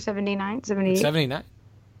 right? Or 79? 78? 79.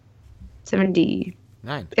 70.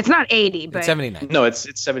 9. It's not 80, but It's 79. No, it's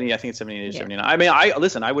 70. I think it's 78 or Yeah. 79. I mean,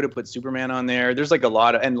 I would have put Superman on there. There's like a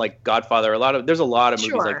lot of, and like Godfather, there's a lot of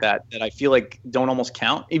movies Sure. like that I feel like don't almost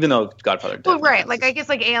count, even though Godfather. well, definitely right. counts. Like I guess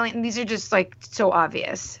like Alien. These are just like so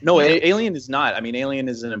obvious. No, you know? Alien is not. I mean, Alien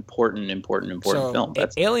is an important So film.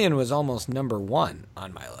 That's Alien was almost number 1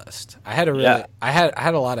 on my list. I had Yeah. I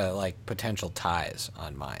had a lot of like potential ties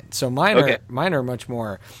on mine. So mine Okay. are much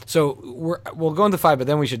more. So we'll go into 5, but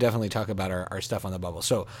then we should definitely talk about our stuff on the bubble.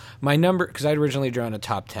 So my number, because I'd originally drawn a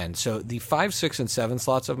top 10. So the 5, 6, and 7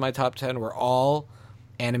 slots of my top 10 were all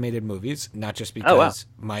animated movies, not just because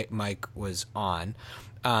Mike was on,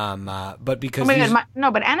 but because Oh my these, God,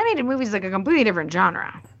 no, but animated movies is like a completely different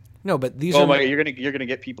genre. no, but these oh are my God, you're gonna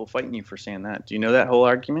get people fighting you for saying that. Do you know that whole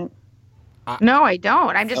argument? No, I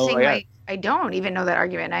don't. I'm just Oh, saying yeah. like I don't even know that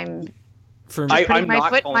argument. I'm for me. putting I'm my not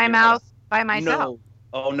foot in calling my you mouth by myself. No.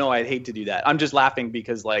 Oh no, I'd hate to do that. I'm just laughing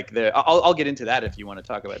because like I'll get into that if you want to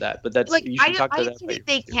talk about that. But that's Like you should talk to I that. think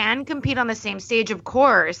they can compete on the same stage, of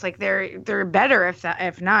course. Like they're better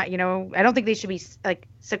if not. You know, I don't think they should be like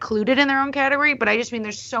secluded in their own category. But I just mean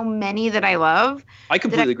there's so many that I love. I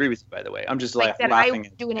completely agree with you, by the way. I'm just Like that laughing. I at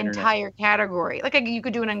would do an the internet. entire category. Like you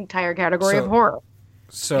could do an entire category So- of horror.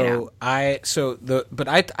 So you know.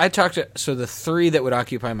 I talked to, so the 3 that would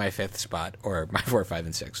occupy my 5th spot, or my 4, 5,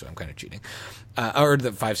 and 6. So I'm kind of cheating, or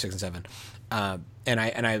the 5, 6, and 7. And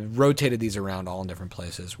I rotated these around all in different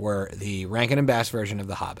places. Were the Rankin and Bass version of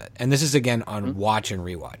The Hobbit, and this is again on watch and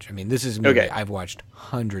rewatch. I mean, this is a movie Okay. I've watched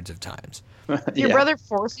hundreds of times. Your Yeah. brother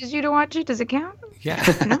forces you to watch it. Does it count? Yeah.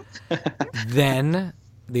 Then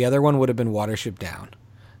the other one would have been Watership Down,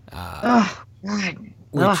 Oh God.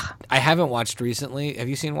 which Ugh. I haven't watched recently. Have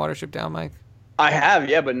you seen Watership Down, Mike? I have,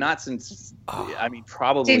 yeah, but not since. I mean,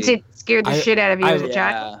 probably. Since it scared the shit out of you as a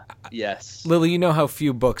child. Yes. Lily, you know how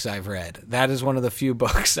few books I've read. That is one of the few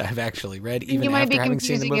books I've actually read, even You might after be having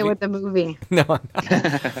seen the confusing movie. it with the movie. No, I'm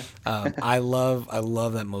not. I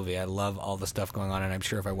love that movie. I love all the stuff going on, and I'm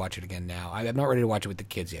sure if I watch it again now, I'm not ready to watch it with the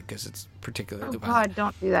kids yet because it's particularly Oh violent. God,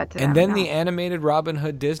 don't do that to them. And then no. the animated Robin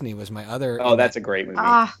Hood Disney was my other. Oh, that's a great movie.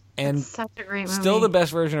 Ah, and that's such a great movie. still the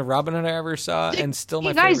best version of Robin Hood I ever saw, and still my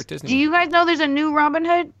You guys, favorite Disney. do you guys know there's a new Robin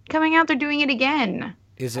Hood coming out? They're doing it again.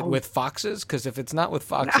 Is it with foxes? Because if it's not with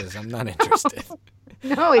foxes, I'm not interested.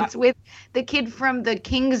 No, it's with the kid from the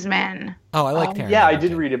Kingsmen. Oh, I like Taron Yeah, I Egerton.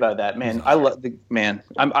 did read about that, man. I love the man.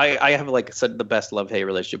 I have like said the best love-hate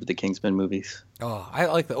relationship with the Kingsman movies. Oh, I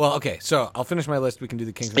like that. Well, okay, so I'll finish my list. We can do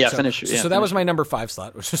the Kingsman. Yeah, so, finish it. So, Yeah, so that finish was my number 5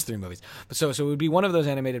 slot, which was 3 movies. But so it would be one of those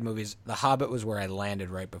animated movies. The Hobbit was where I landed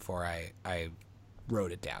right before I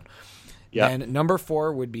wrote it down. Yeah. And number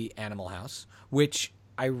 4 would be Animal House, which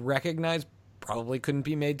I recognize probably couldn't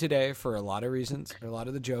be made today for a lot of reasons, or a lot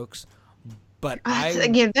of the jokes. But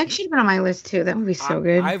Yeah, that should have been on my list too. That would be so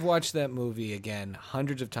good. I've watched that movie again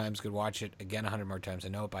hundreds of times. Could watch it again 100 more times. I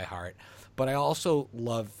know it by heart. But I also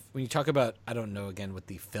love when you talk about. I don't know again what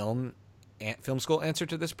the film school answer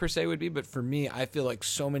to this per se would be, but for me, I feel like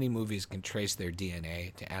so many movies can trace their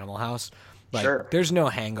DNA to Animal House. Like, Sure. There's no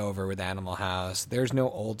Hangover with Animal House. There's no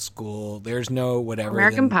Old School. There's no whatever.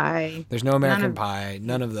 American Pie. There's no American Pie.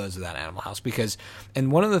 None of those without Animal House.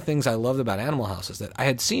 And one of the things I loved about Animal House is that I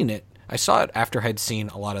had seen it. I saw it after I'd seen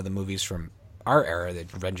a lot of the movies from our era, the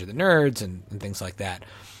Revenge of the Nerds and things like that.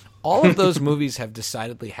 All of those movies have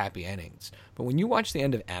decidedly happy endings. But when you watch the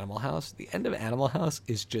end of Animal House, the end of Animal House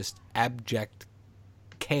is just abject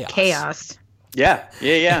chaos.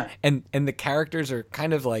 Yeah. And the characters are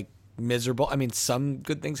kind of like miserable. I mean, some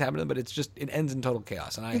good things happen to them, but it ends in total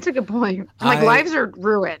chaos. And That's a good point. Like lives are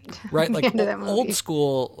ruined. Right, at the like end of that movie. Old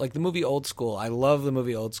School, like the movie Old School. I love the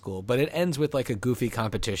movie Old School, but it ends with like a goofy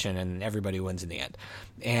competition and everybody wins in the end.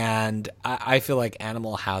 And I feel like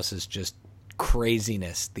Animal House is just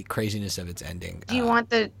craziness, the craziness of its ending. Do you want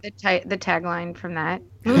the tagline from that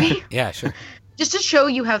movie? Yeah, sure. Just to show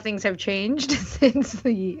you how things have changed since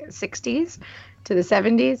the 60s to the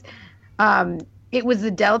 70s. It was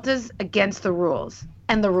the Deltas against the rules,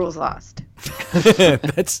 and the rules lost.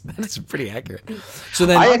 That's pretty accurate. So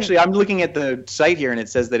then, I'm looking at the site here, and it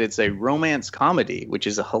says that it's a romance comedy, which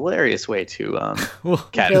is a hilarious way to well,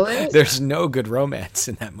 Really? there's no good romance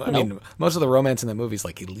in that movie. I mean, most of the romance in that movie is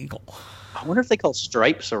like illegal. I wonder if they call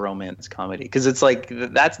Stripes a romance comedy because it's like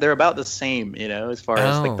they're about the same, as far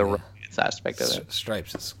as like the romance aspect of it.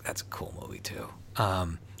 Stripes that's a cool movie too.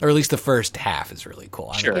 Or at least the first half is really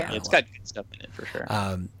cool. Sure, I it's got good stuff in it for sure.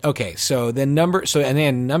 Okay, so then number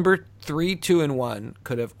 3, 2, and 1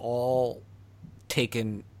 could have all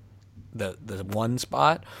taken the one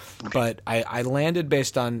spot, but I landed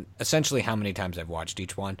based on essentially how many times I've watched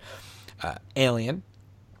each one. Alien,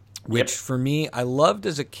 which for me, I loved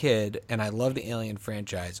as a kid, and I love the Alien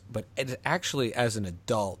franchise, but it's actually, as an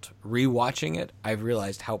adult, rewatching it, I've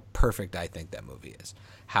realized how perfect I think that movie is.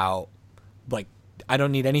 How, like, I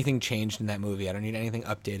don't need anything changed in that movie. I don't need anything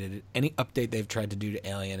updated. Any update they've tried to do to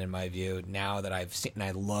Alien, in my view, now that I've seen, and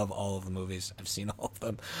I love all of the movies. I've seen all of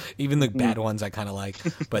them, even the bad ones I kind of like.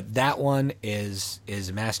 But that one is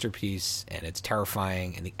a masterpiece, and it's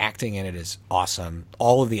terrifying, and the acting in it is awesome.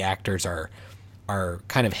 All of the actors are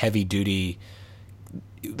kind of heavy duty.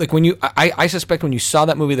 Like when I suspect when you saw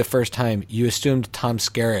that movie the first time, you assumed Tom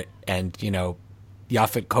Skerritt and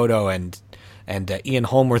Yaphet Kotto and Ian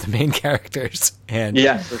Holm were the main characters, and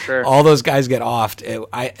Yeah, for sure. all those guys get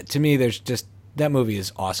offed. To me, there's just, that movie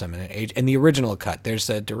is awesome, and the original cut. There's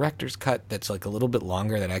a director's cut that's like a little bit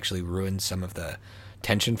longer that actually ruins some of the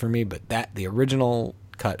tension for me, but the original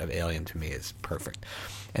cut of Alien to me is perfect.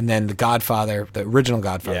 And then The Godfather, the original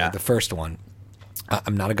Godfather, the first one.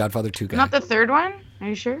 I'm not a Godfather 2 guy. Not the third one? Are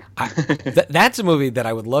you sure? That's a movie that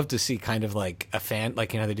I would love to see, kind of like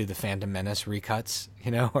like they do the Phantom Menace recuts,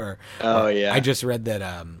 or yeah. I just read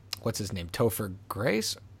that what's his name, Topher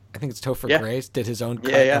Grace, I think it's Topher Grace, did his own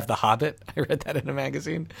cut of The Hobbit. I read that in a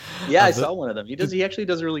magazine. Yeah, I saw one of them. He actually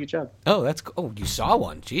does a really good job. Oh, that's cool. Oh, you saw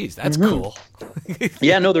one? Jeez, that's cool.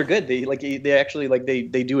 Yeah, no, they're good. They actually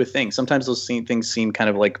they do a thing. Sometimes those things seem kind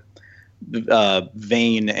of like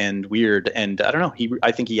vain and weird, and I don't know,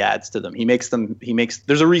 I think he adds to them.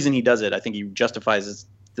 There's a reason he does it. I think he justifies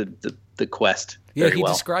the quest very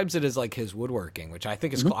well. Describes it as like his woodworking, which I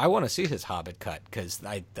think is cool. I want to see his Hobbit cut, because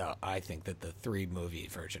I think that the 3-movie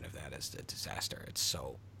version of that is a disaster. It's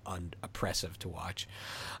so oppressive to watch.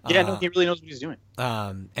 Yeah, no, he really knows what he's doing.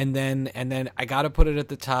 And then I got to put it at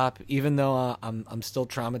the top, even though I'm still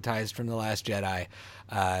traumatized from The Last Jedi.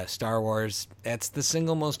 Star Wars, that's the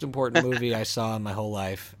single most important movie I saw in my whole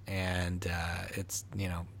life, and it's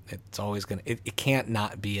always gonna, it can't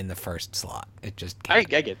not be in the first slot. It just can't. I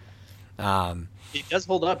get it. It does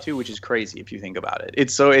hold up too, which is crazy if you think about it.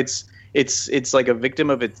 It's like a victim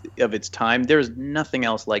of its time. There's nothing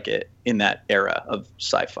else like it in that era of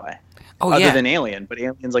sci-fi. Other than Alien, but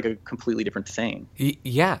Alien's like a completely different thing.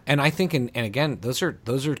 Yeah, and I think, and again, those are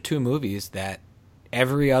 2 movies that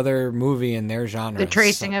every other movie in their genre, the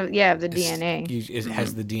tracing of the DNA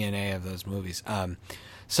has the DNA of those movies.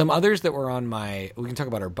 Some others that were on we can talk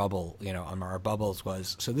about our bubble. On our bubbles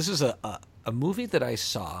was, so this is a movie that I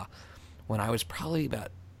saw when I was probably about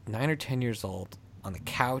 9 or 10 years old on the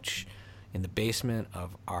couch in the basement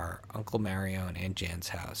of our Uncle Mario and Aunt Jan's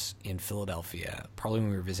house in Philadelphia, probably when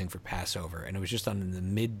we were visiting for Passover, and it was just on the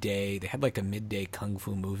midday. They had like a midday kung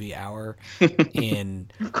fu movie hour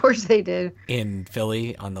of course they did, in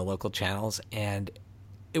Philly on the local channels, and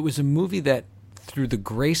it was a movie that, through the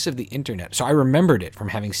grace of the internet, so I remembered it from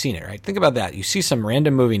having seen it, right? Think about that. You see some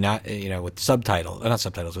random movie, not with subtitles, not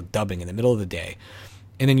subtitles, with dubbing in the middle of the day,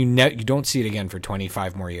 and then you don't see it again for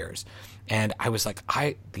 25 more years. And I was like,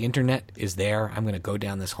 the internet is there. I'm going to go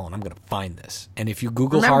down this hole and I'm going to find this. And if you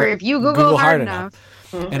Google hard enough,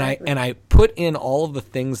 and I put in all of the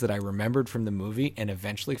things that I remembered from the movie and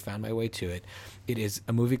eventually found my way to it. It is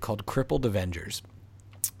a movie called Crippled Avengers,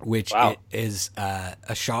 which is a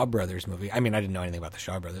Shaw Brothers movie. I mean, I didn't know anything about the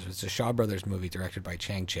Shaw Brothers. It's a Shaw Brothers movie directed by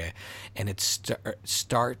Chang Che, and it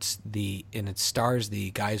stars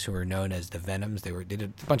the guys who are known as the Venoms. They did a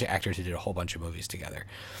bunch of actors who did a whole bunch of movies together.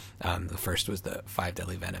 The first was the 5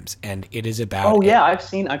 Deadly Venoms, and it is about. Oh yeah, I've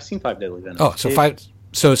seen 5 Deadly Venoms. Oh, so 5.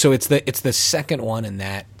 So it's the second one in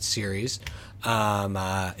that series.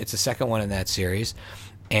 It's the second one in that series.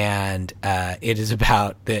 And it is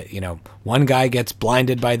about one guy gets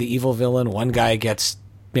blinded by the evil villain, one guy gets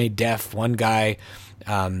made deaf, one guy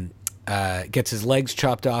gets his legs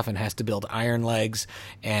chopped off and has to build iron legs,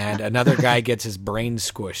 and another guy gets his brain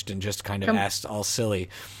squished and just kind of acts all silly.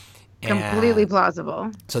 Completely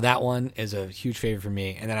plausible. So that one is a huge favorite for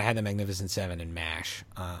me. And then I had The Magnificent Seven and MASH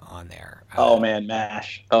on there. Oh man,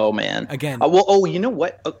 MASH. Oh man. Again. You know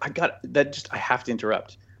what? I have to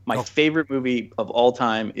interrupt. My favorite movie of all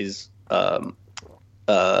time is The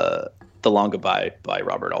Long Goodbye by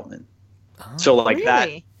Robert Altman. Oh, so like really? that,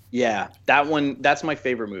 yeah, that one, that's my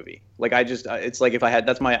favorite movie. Like it's like if I had,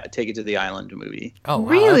 that's my Take It to the Island movie. Oh, wow,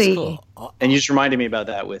 really? That's cool. And you just reminded me about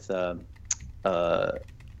that with, oh my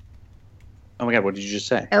God, what did you just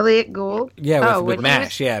say? Elliot Gould? Yeah, with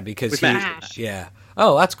MASH, because with MASH. Yeah.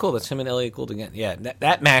 Oh, that's cool. That's him and Elliot Gould again. Yeah,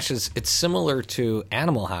 that MASH it's similar to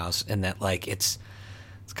Animal House in that like it's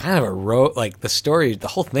kind of a rogue, like the story, the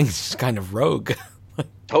whole thing is just kind of rogue.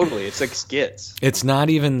 Totally, it's like skits. It's not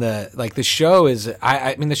even the show is.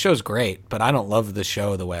 I mean, the show's great, but I don't love the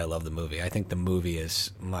show the way I love the movie. I think the movie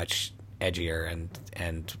is much edgier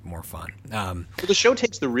and more fun. Well, the show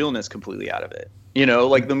takes the realness completely out of it. You know,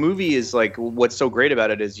 like the movie is like what's so great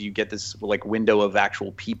about it is you get this like window of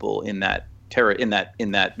actual people in that in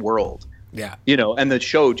that world. Yeah. You know, and the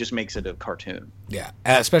show just makes it a cartoon. Yeah,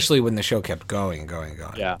 especially when the show kept going and going and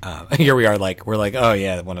going. Yeah. Here we are, we're like, oh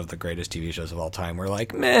yeah, one of the greatest TV shows of all time. We're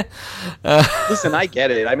like, meh. Listen, I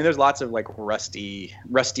get it. I mean, there's lots of like rusty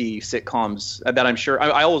sitcoms that I'm sure.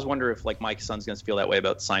 I always wonder if like my son's gonna feel that way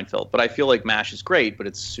about Seinfeld, but I feel like MASH is great, but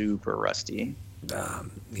it's super rusty.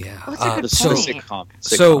 Yeah. Oh, that's a good So point. sitcom.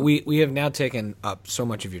 So we have now taken up so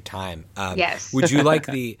much of your time. Yes. Would you like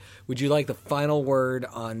the final word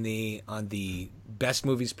on the best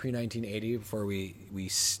movies pre 1980 before we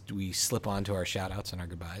slip on to our shout outs and our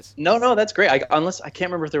goodbyes? No, that's great. I can't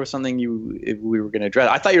remember if there was something we were going to address.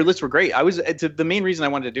 I thought your lists were great. The main reason I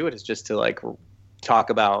wanted to do it is just to like talk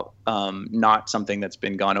about not something that's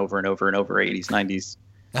been gone over and over and over 80s, 90s.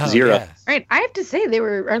 Zero. Yeah. Right. I have to say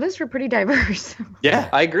our lists were pretty diverse. Yeah,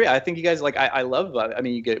 I agree. I think you guys like. I love. I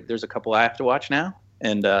mean, there's a couple I have to watch now,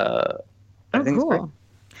 and I think it's great.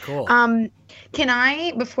 Cool. Cool. Can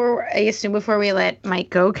I before we let Mike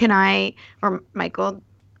go, or Michael,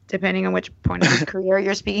 depending on which point of his career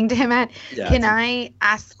you're speaking to him at, Yeah, can I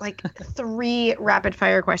ask like 3 rapid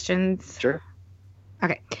fire questions? Sure.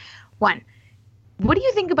 Okay. 1. What do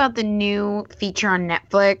you think about the new feature on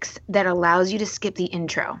Netflix that allows you to skip the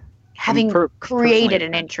intro? Having created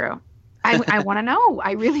an intro. I want to know.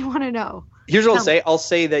 I really want to know. Here's what I'll say. I'll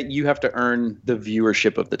say that you have to earn the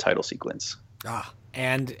viewership of the title sequence.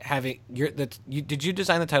 And did you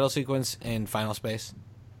design the title sequence in Final Space?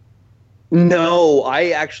 No, I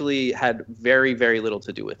actually had very, very little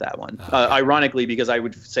to do with that one. Okay. Ironically, because I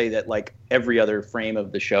would say that like every other frame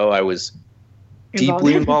of the show, I was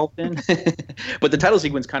deeply involved in. But the title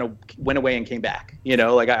sequence kind of went away and came back. You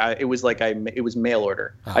know, like it was mail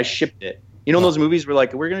order. I shipped it. You know, those movies were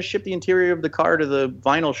like, we're going to ship the interior of the car to the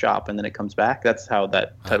vinyl shop, and then it comes back. That's how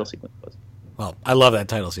that title sequence was. Well, I love that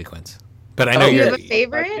title sequence, but I know Do you you're. have a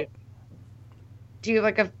favorite? Do you have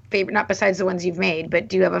like a favorite? Not besides the ones you've made, but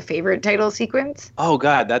do you have a favorite title sequence? Oh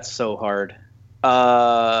God, that's so hard.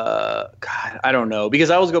 God, I don't know, because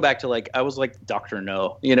I always go back to like I was like Dr.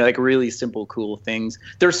 No, you know, like really simple, cool things.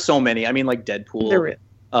 There's so many. I mean, like Deadpool.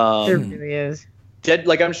 There really is.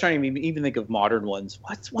 Like I'm just trying to even think of modern ones.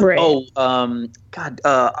 What's one? Right. Oh, God.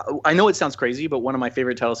 I know it sounds crazy, but one of my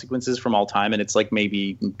favorite title sequences from all time, and it's like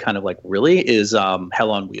maybe kind of like really is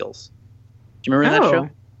Hell on Wheels. Do you remember that show?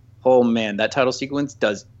 Oh man, that title sequence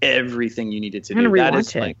does everything you need it to do. That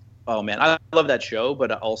is like, oh man, I love that show,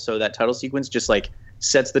 but also that title sequence just like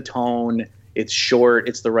sets the tone. It's short.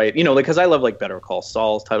 It's the right, you know, like, cause I love like Better Call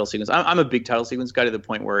Saul's title sequence. I'm a big title sequence guy to the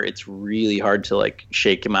point where it's really hard to like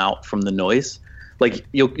shake him out from the noise. Like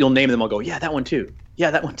you'll name them. I'll go, yeah, that one too.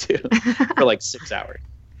 Yeah, that one too. For like 6 hours.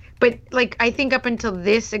 But like, I think up until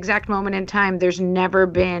this exact moment in time, there's never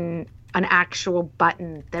been an actual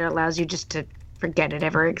button that allows you just to forget it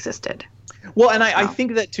ever existed. Well, and I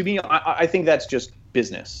think that to me, I think that's just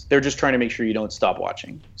business. They're just trying to make sure you don't stop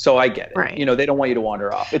watching. So I get it. Right. You know, they don't want you to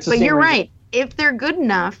wander off. It's the But same you're reason. right. If they're good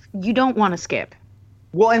enough, you don't want to skip.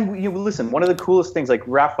 Well, and listen, one of the coolest things, like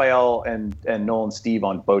Raphael and Noel and Steve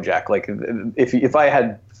on BoJack, like if I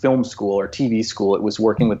had film school or TV school, it was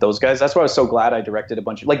working with those guys. That's why I was so glad I directed a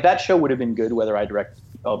bunch of, like, that show would have been good whether I direct.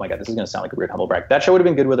 Oh my God, this is going to sound like a weird humble brag. That show would have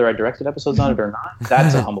been good whether I directed episodes on it or not.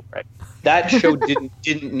 That's a humble brag. That show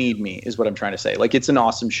didn't need me, is what I'm trying to say. Like, it's an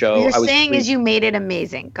awesome show. What you're saying is you made it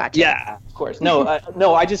amazing. Gotcha. Yeah, of course. No,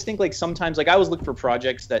 I just think like sometimes, like, I always look for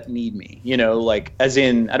projects that need me, you know, like, as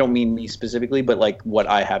in, I don't mean me specifically, but like what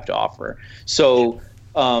I have to offer. So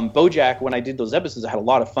BoJack, when I did those episodes, I had a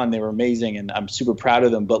lot of fun. They were amazing, and I'm super proud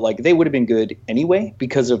of them. But like, they would have been good anyway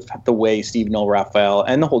because of the way Steve, Noel, Raphael,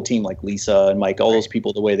 and the whole team, like Lisa and Mike, all those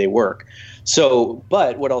people, the way they work. So,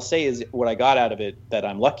 but what I'll say is, what I got out of it that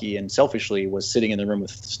I'm lucky and selfishly was sitting in the room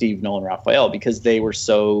with Steve, Noel, and Raphael, because they were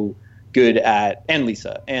so good at, and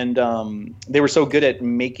Lisa, and they were so good at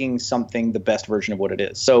making something the best version of what it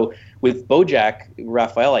is. So with BoJack,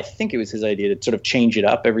 Raphael, I think it was his idea to sort of change it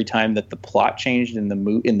up every time that the plot changed in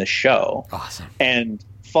the show. Awesome. And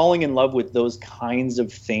falling in love with those kinds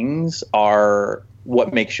of things are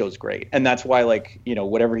what makes shows great. And that's why, like, you know,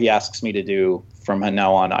 whatever he asks me to do from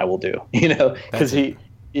now on, I will do, you know, because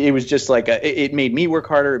it was just like it made me work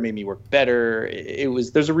harder. It made me work better.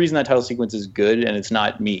 There's a reason that title sequence is good, and it's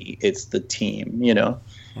not me. It's the team, you know?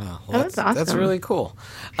 Well, that's awesome. That's really cool.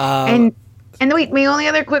 And wait, my only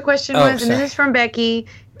other quick question was, and sorry. this is from Becky,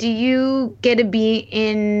 do you get to be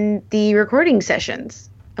in the recording sessions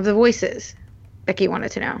of the voices? Becky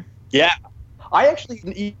wanted to know. Yeah. I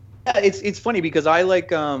actually, it's funny because I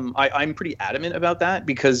like I'm pretty adamant about that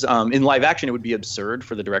because in live action it would be absurd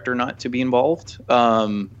for the director not to be involved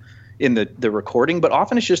in the recording, but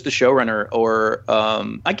often it's just the showrunner or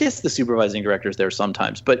I guess the supervising director is there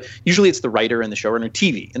sometimes, but usually it's the writer and the showrunner.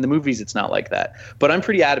 TV in the movies it's not like that, but I'm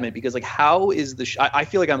pretty adamant because like how is I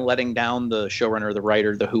feel like I'm letting down the showrunner, the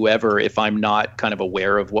writer, the whoever if I'm not kind of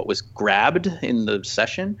aware of what was grabbed in the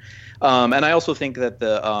session, and I also think that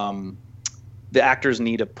the actors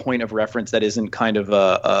need a point of reference that isn't kind of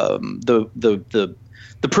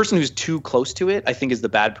the person who's too close to it, I think, is the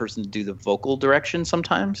bad person to do the vocal direction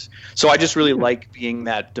sometimes. So I just really like being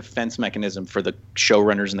that defense mechanism for the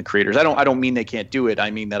showrunners and the creators. I don't mean they can't do it. I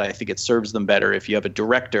mean that I think it serves them better if you have a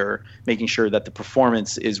director making sure that the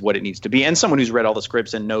performance is what it needs to be, and someone who's read all the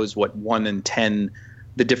scripts and knows what 1 and 10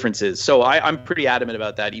 the difference is. So I'm pretty adamant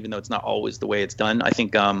about that, even though it's not always the way it's done. I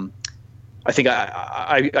think I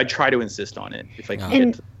try to insist on it if I can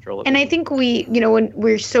get to control of it. And I think we, when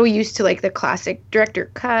we're so used to like the classic director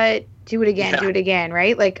cut, do it again,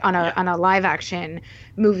 right? Like on a live action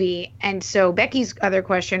movie. And so Becky's other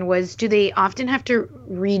question was, do they often have to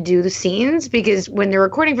redo the scenes? Because when they're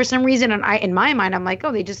recording for some reason, and in my mind, I'm like,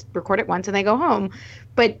 oh, they just record it once and they go home.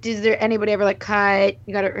 But does there anybody ever like cut?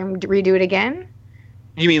 You got to redo it again?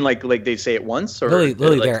 You mean like they say it once, or Lily,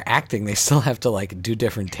 like, they're acting. They still have to like do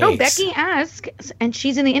different takes. No, Becky asks, and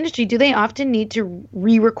she's in the industry. Do they often need to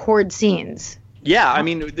re-record scenes? Yeah, I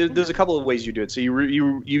mean, there's a couple of ways you do it. So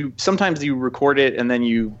you sometimes you record it and then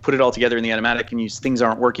you put it all together in the animatic, and things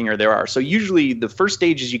aren't working or there are. So usually the first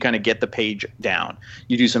stage is you kind of get the page down.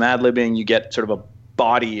 You do some ad-libbing. You get sort of a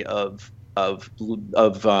body of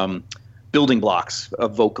building blocks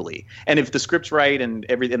vocally. And if the script's right and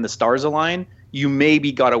the stars align, you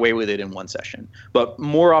maybe got away with it in one session. But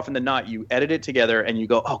more often than not, you edit it together and you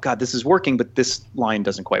go, oh God, this is working, but this line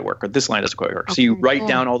doesn't quite work, or this line doesn't quite work. So you write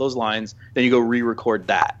down all those lines, then you go re-record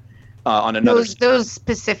that on another. Those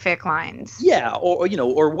specific lines. Yeah,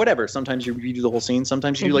 or whatever. Sometimes you redo the whole scene.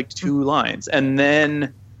 Sometimes you do like 2 lines. And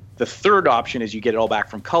then the third option is you get it all back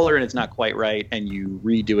from color and it's not quite right, and you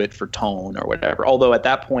redo it for tone or whatever. Although at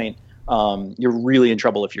that point, you're really in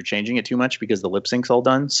trouble if you're changing it too much because the lip sync's all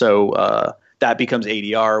done. So that becomes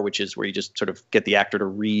ADR, which is where you just sort of get the actor to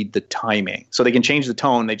read the timing. So they can change the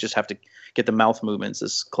tone. They just have to get the mouth movements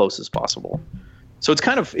as close as possible. So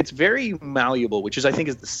it's very malleable, which I think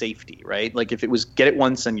is the safety, right? Like if it was get it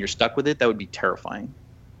once and you're stuck with it, that would be terrifying.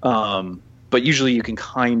 But usually you can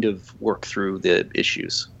kind of work through the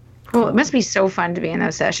issues. Well, it must be so fun to be in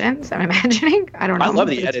those sessions, I'm imagining. I don't know. I love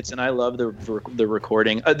the edits and I love the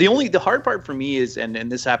recording. The hard part for me is, and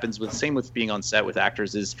this happens same with being on set with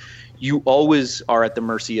actors, is you always are at the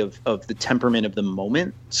mercy of the temperament of the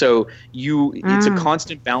moment. So it's a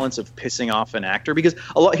constant balance of pissing off an actor, because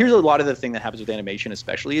here's a lot of the thing that happens with animation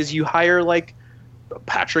especially is you hire like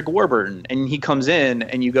Patrick Warburton and he comes in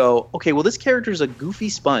and you go, okay, well, this character's a goofy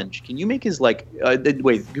sponge. Can you make his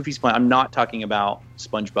goofy sponge? I'm not talking about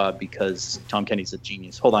SpongeBob because Tom Kenny's a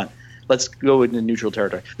genius. Hold on. Let's go into neutral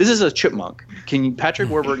territory. This is a chipmunk. Patrick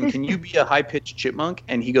Warburton, can you be a high-pitched chipmunk?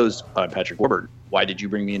 And he goes, Patrick Warburton, why did you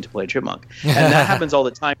bring me in to play a chipmunk? And that happens all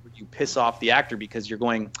the time where you piss off the actor because you're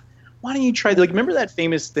going, why don't you try, remember that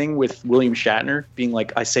famous thing with William Shatner being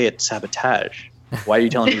like, I say it sabotage. Why are you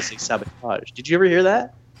telling me to say sabotage? Did you ever hear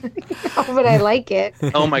that? No, but I like it.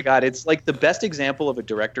 Oh my God. It's like the best example of a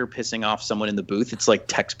director pissing off someone in the booth. It's like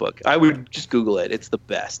textbook. I would just Google it. It's the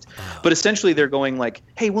best. But essentially they're going like,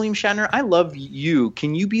 hey, William Shatner, I love you.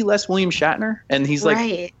 Can you be less William Shatner? And he's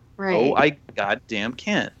like, right. Oh, I goddamn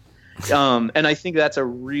can't. And I think that's a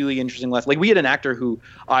really interesting lesson. Like we had an actor who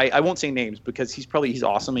I won't say names because he's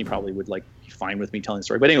awesome. He probably would be fine with me telling the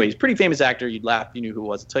story. But anyway, he's a pretty famous actor. You'd laugh. You knew who it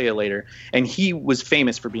was. I'll tell you later. And he was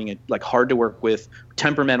famous for being hard to work with,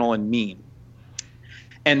 temperamental and mean.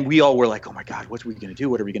 And we all were like, oh my God, what are we going to do?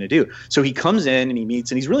 What are we going to do? So he comes in and he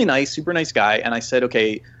meets, and he's really nice, super nice guy. And I said,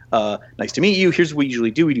 okay, nice to meet you. Here's what we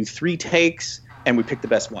usually do. We do 3 takes and we pick the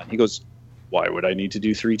best one. He goes, why would I need to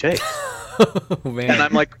do 3 takes? Oh, man. And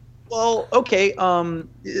I'm like, well, okay.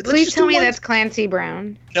 Please tell me that's Clancy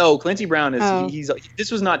Brown. No, Clancy Brown is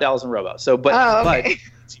this was not Dallas and Robo. So, but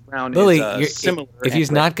Clancy Brown Lily, is similar. If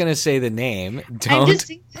he's not going to say the name, don't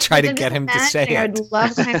try to get him to say it. I'd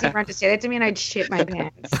love Clancy Brown to say that to me, and I'd shit my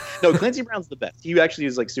pants. No, Clancy Brown's the best. He actually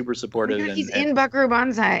is super supportive. Oh God, he's in Buckaroo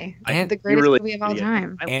Banzai, the greatest movie of all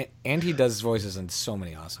time. And he does voices in so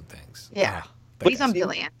many awesome things. Yeah. He's on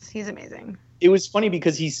Billions. He's amazing. It was funny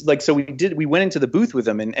because he's like, so we went into the booth with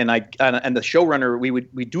him and the showrunner,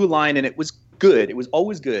 we do a line and it was good. It was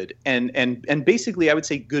always good. And basically I would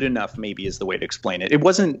say good enough maybe is the way to explain it. It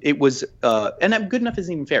was and good enough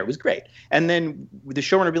isn't even fair. It was great. And then the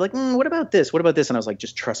showrunner would be like, what about this? What about this? And I was like,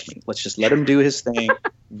 just trust me. Let's just let him do his thing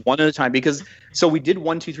one at a time. Because so we did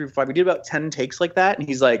 1, 2, 3, 4, 5. We did about 10 takes like that. And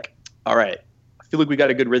he's like, all right, I feel like we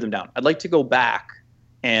got a good rhythm down. I'd like to go back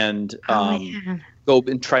and go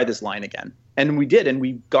and try this line again. And we did, and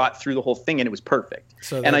we got through the whole thing, and it was perfect.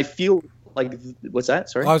 And I feel like, what's that?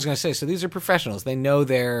 Sorry? I was going to say, so these are professionals. They know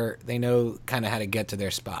kind of how to get to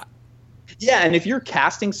their spot. Yeah, and if you're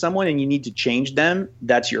casting someone and you need to change them,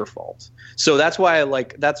 that's your fault. So that's why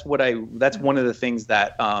that's one of the things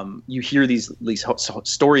that you hear these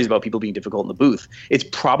stories about people being difficult in the booth. It's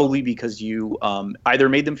probably because you either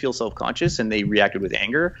made them feel self-conscious and they reacted with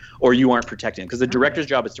anger, or you aren't protecting them, because the director's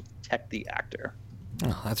job is to protect the actor.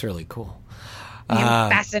 Oh, that's really cool. I'm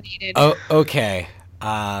fascinated. Oh, okay.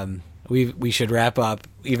 We should wrap up,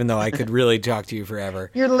 even though I could really talk to you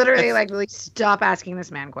forever. You're literally like, really stop asking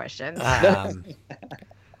this man questions.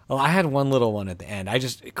 Well, I had one little one at the end. I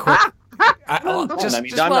just quick. I don't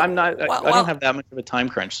have that much of a time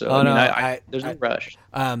crunch, so there's no rush.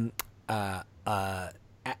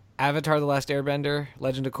 Avatar: The Last Airbender,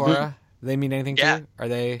 Legend of Korra. Do they mean anything to you? Are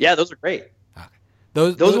they? Yeah, those are great.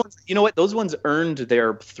 Those ones, you know what? Those ones earned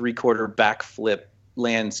their 3/4 backflip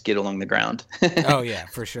land skid along the ground. Oh yeah,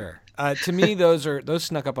 for sure. To me, those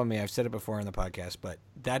snuck up on me. I've said it before in the podcast, but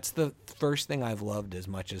that's the first thing I've loved as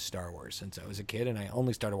much as Star Wars since I was a kid, and I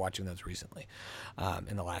only started watching those recently,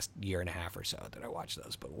 in the last year and a half or so that I watched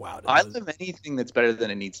those. But wow, I love anything that's better than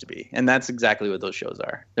it needs to be, and that's exactly what those shows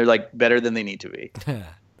are. They're like better than they need to be.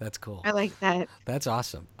 That's cool. I like that. That's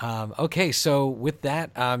awesome. Okay, so with that,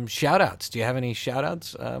 shout outs. Do you have any shout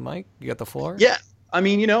outs, Mike? You got the floor? Yeah. I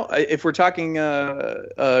mean, if we're talking,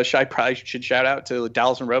 I probably should shout out to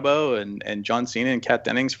Dallas and Robo and John Cena and Kat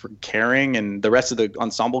Dennings for caring, and the rest of the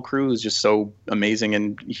ensemble crew is just so amazing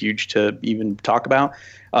and huge to even talk about.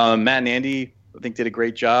 Matt and Andy, I think, did a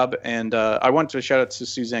great job, and I want to shout out to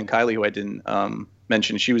Suzanne Kiley, who I didn't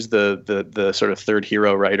mention. She was the sort of third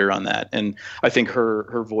hero writer on that, and I think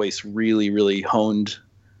her voice really, really honed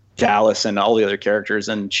Dallas and all the other characters,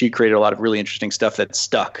 and she created a lot of really interesting stuff that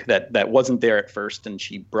stuck, that wasn't there at first, and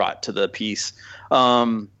she brought to the piece.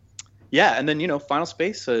 And then Final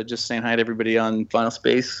Space, just saying hi to everybody on Final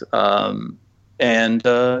Space, I think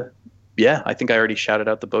I already shouted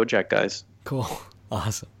out the BoJack guys. Cool.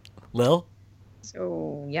 Awesome. Lil?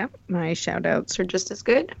 So yeah, my shout outs are just as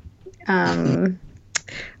good. I'm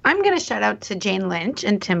gonna shout out to Jane Lynch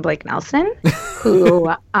and Tim Blake Nelson,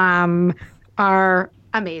 who are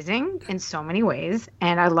amazing in so many ways,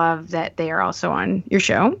 and I love that they are also on your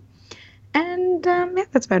show. And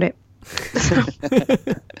that's about it.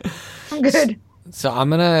 I'm good. So I'm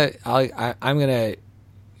gonna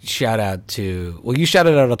shout out to, well, you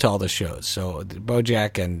shouted out to all the shows. So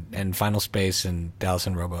BoJack and Final Space and Dallas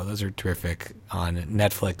and Robo, those are terrific on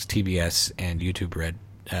Netflix, TBS, and YouTube Red.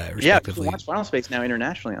 Respectively. Yeah, you can watch Final Space now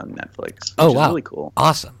internationally on Netflix. Oh, wow. Is really cool.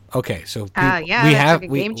 Awesome. Okay, so that's like a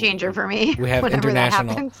game changer for me. We have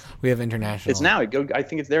international. We have international. It's now. I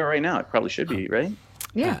think it's there right now. It probably should be, right?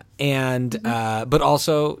 Yeah. But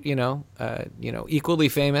also, equally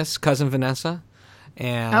famous Cousin Vanessa.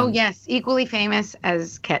 And oh yes, equally famous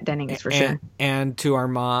as Kat Dennings for sure. And to our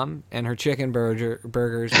mom and her chicken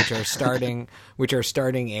burgers, which are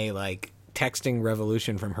starting a like texting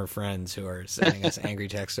revolution from her friends who are sending us angry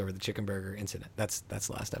texts over the chicken burger incident. That's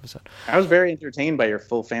the last episode. I was very entertained by your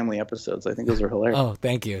full family episodes. I think those were hilarious. Oh,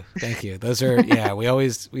 thank you. Those are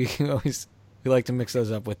we like to mix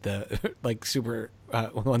those up with the like super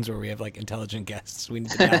ones where we have like intelligent guests. We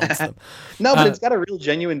need to balance them. No, but it's got a real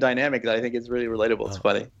genuine dynamic that I think is really relatable. It's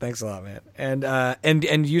funny. Thanks a lot, man.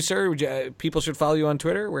 And you, sir, people should follow you on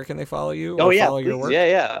Twitter. Where can they follow you? Oh yeah, follow your work?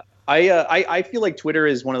 Yeah. I feel like Twitter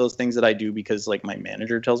is one of those things that I do because like my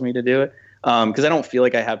manager tells me to do it. Because I don't feel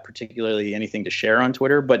like I have particularly anything to share on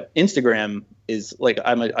Twitter, but Instagram is like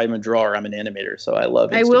I'm a drawer, I'm an animator, so I love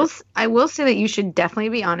Instagram. I will say that you should definitely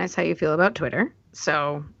be honest how you feel about Twitter.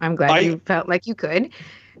 So I'm glad you felt like you could.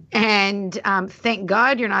 And thank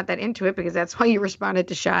God you're not that into it, because that's why you responded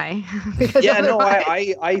to Shy.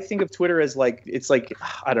 I think of Twitter as like, it's like,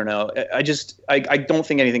 I don't know. I don't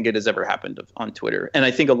think anything good has ever happened on Twitter. And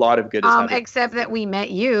I think a lot of good has happened. Except that we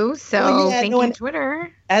met you. So thank you,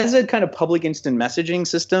 Twitter. As a kind of public instant messaging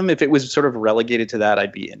system, if it was sort of relegated to that,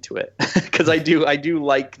 I'd be into it. Because I do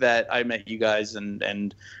like that I met you guys,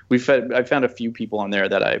 and I found a few people on there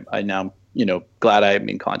that I now glad I'm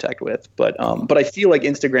in contact with. But I feel like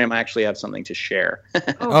Instagram, I actually have something to share.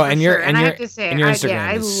 Oh, and sure. your I have to say, your Instagram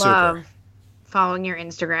I is love super. following your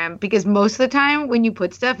Instagram because most of the time when you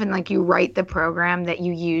put stuff and like you write the program that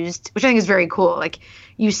you used, which I think is very cool. Like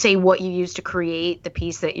you say what you used to create the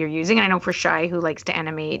piece that you're using. And I know for Shy, who likes to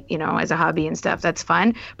animate, as a hobby and stuff, that's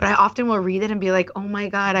fun. But I often will read it and be like, oh my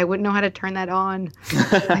God, I wouldn't know how to turn that on.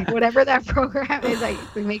 Like whatever that program is, like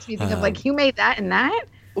it makes me think of like, you made that and that.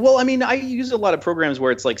 Well, I mean, I use a lot of programs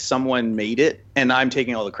where it's like someone made it and I'm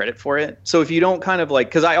taking all the credit for it. So if you don't kind of like,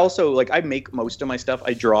 because I also like, I make most of my stuff,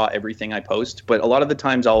 I draw everything I post, but a lot of the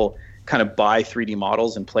times I'll kind of buy 3D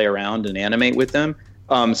models and play around and animate with them.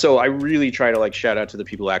 So I really try to like shout out to the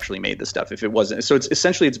people who actually made the stuff if it wasn't. So it's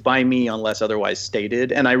essentially it's by me unless otherwise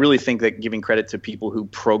stated. And I really think that giving credit to people who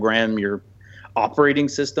program your operating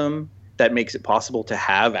system that makes it possible to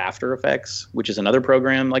have After Effects, which is another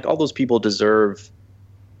program, like all those people deserve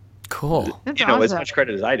Cool. That's as awesome. much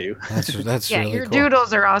credit as I do. That's Yeah, really your cool.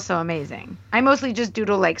 doodles are also amazing. I mostly just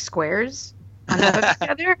doodle like squares on top of each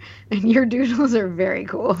other, and your doodles are very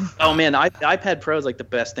cool. Oh man, the iPad Pro is like the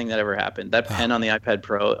best thing that ever happened. That pen on the iPad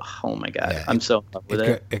Pro, oh my god, Yeah, I'm so in love with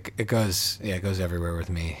it. It goes everywhere with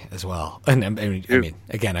me as well. And I mean,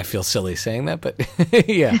 again, I feel silly saying that, but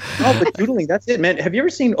yeah. Oh, but doodling, that's it, man. Have you ever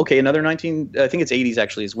seen? Okay, another I think it's 80s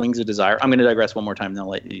actually. Is Wings of Desire? I'm going to digress one more time, and then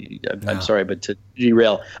I'll let you. I'm sorry, but to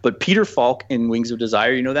derail. But Peter Falk in Wings of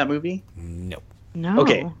Desire, you know that movie? Nope. No.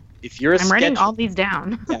 Okay, if you're a I'm writing all these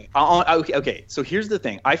down. Okay, so here's the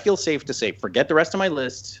thing. I feel safe to say, forget the rest of my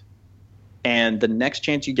list, and the next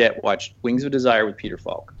chance you get, watch Wings of Desire with Peter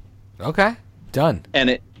Falk, Okay. Done.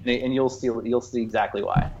 and you'll see exactly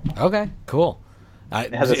why. Okay. Cool.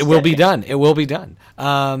 has a It will be sketch. done. It will be done.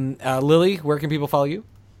 Lily, where can people follow you?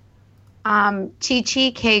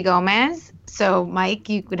 Chichi K Gomez. So Mike,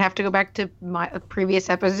 you would have to go back to my previous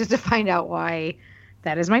episodes to find out why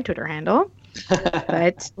that is my Twitter handle.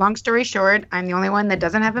 But long story short, I'm the only one that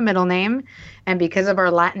doesn't have a middle name. And because of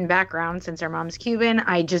our Latin background, since our mom's Cuban,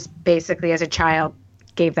 I just basically as a child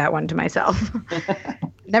gave that one to myself.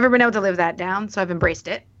 Never been able to live that down, so I've embraced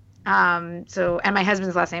it. And my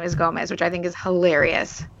husband's last name is Gomez, which I think is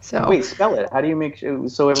hilarious. So Wait, spell it. How do you make sure?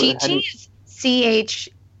 So Chichi is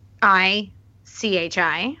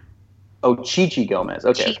CHICHI. Oh, Chichi Gomez.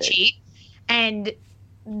 Okay. Chichi. And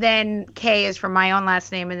then K is from my own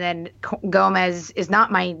last name, and then Gomez is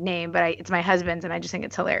not my name, but it's my husband's, and I just think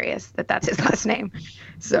it's hilarious that that's his last name.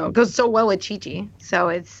 So it goes so well with Chichi. So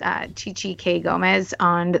it's Chichi K Gomez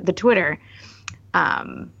on the Twitter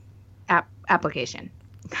application.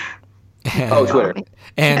 Oh, Twitter.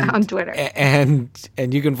 And Yeah, on Twitter. And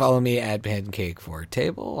you can follow me at Pancake for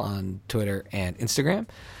Table on Twitter and Instagram.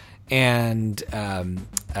 And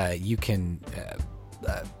you can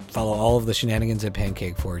follow all of the shenanigans at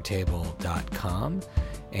pancakefortable.com.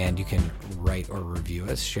 And you can write or review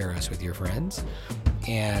us, share us with your friends.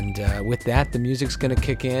 And with that, the music's going to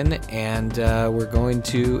kick in, and we're going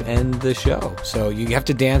to end the show. So you have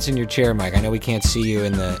to dance in your chair, Mike. I know we can't see you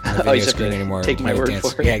in the video just screen anymore. take my You word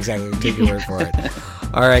dance. for it. Yeah, exactly. Take your word for it.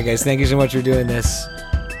 All right, guys. Thank you so much for doing this.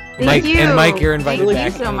 Thank you. And Mike, you're invited Thank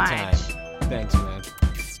back you so anytime. much. Thanks, man.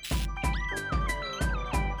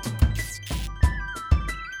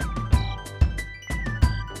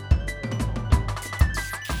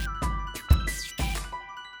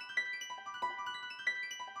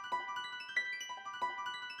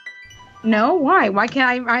 No, why? Why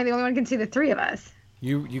can't I the only one who can see the three of us?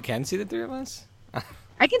 You can see the three of us?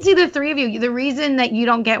 I can see the three of you. The reason that you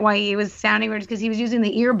don't get why he was sounding weird is because he was using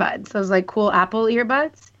the earbuds, those like cool Apple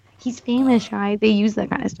earbuds. He's famous, Shy. They use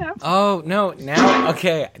that kind of stuff. Oh, no.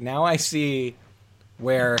 Now I see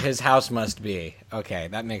where his house must be. Okay,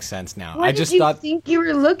 that makes sense now. What I just did you thought think you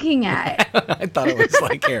were looking at? I thought it was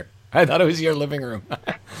like here. I thought it was your living room.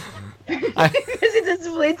 Because it's a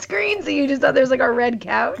split screen, so you just thought there's like a red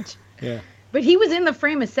couch. Yeah. But he was in the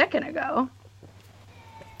frame a second ago.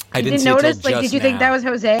 I You didn't didn't see it till notice? Like, just did you think now. that was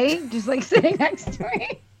Jose? Just like sitting next to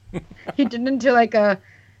me? He turned into like a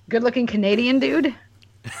good-looking Canadian dude.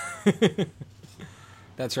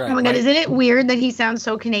 That's right. Oh my god, isn't it weird that he sounds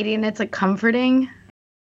so Canadian? It's like comforting.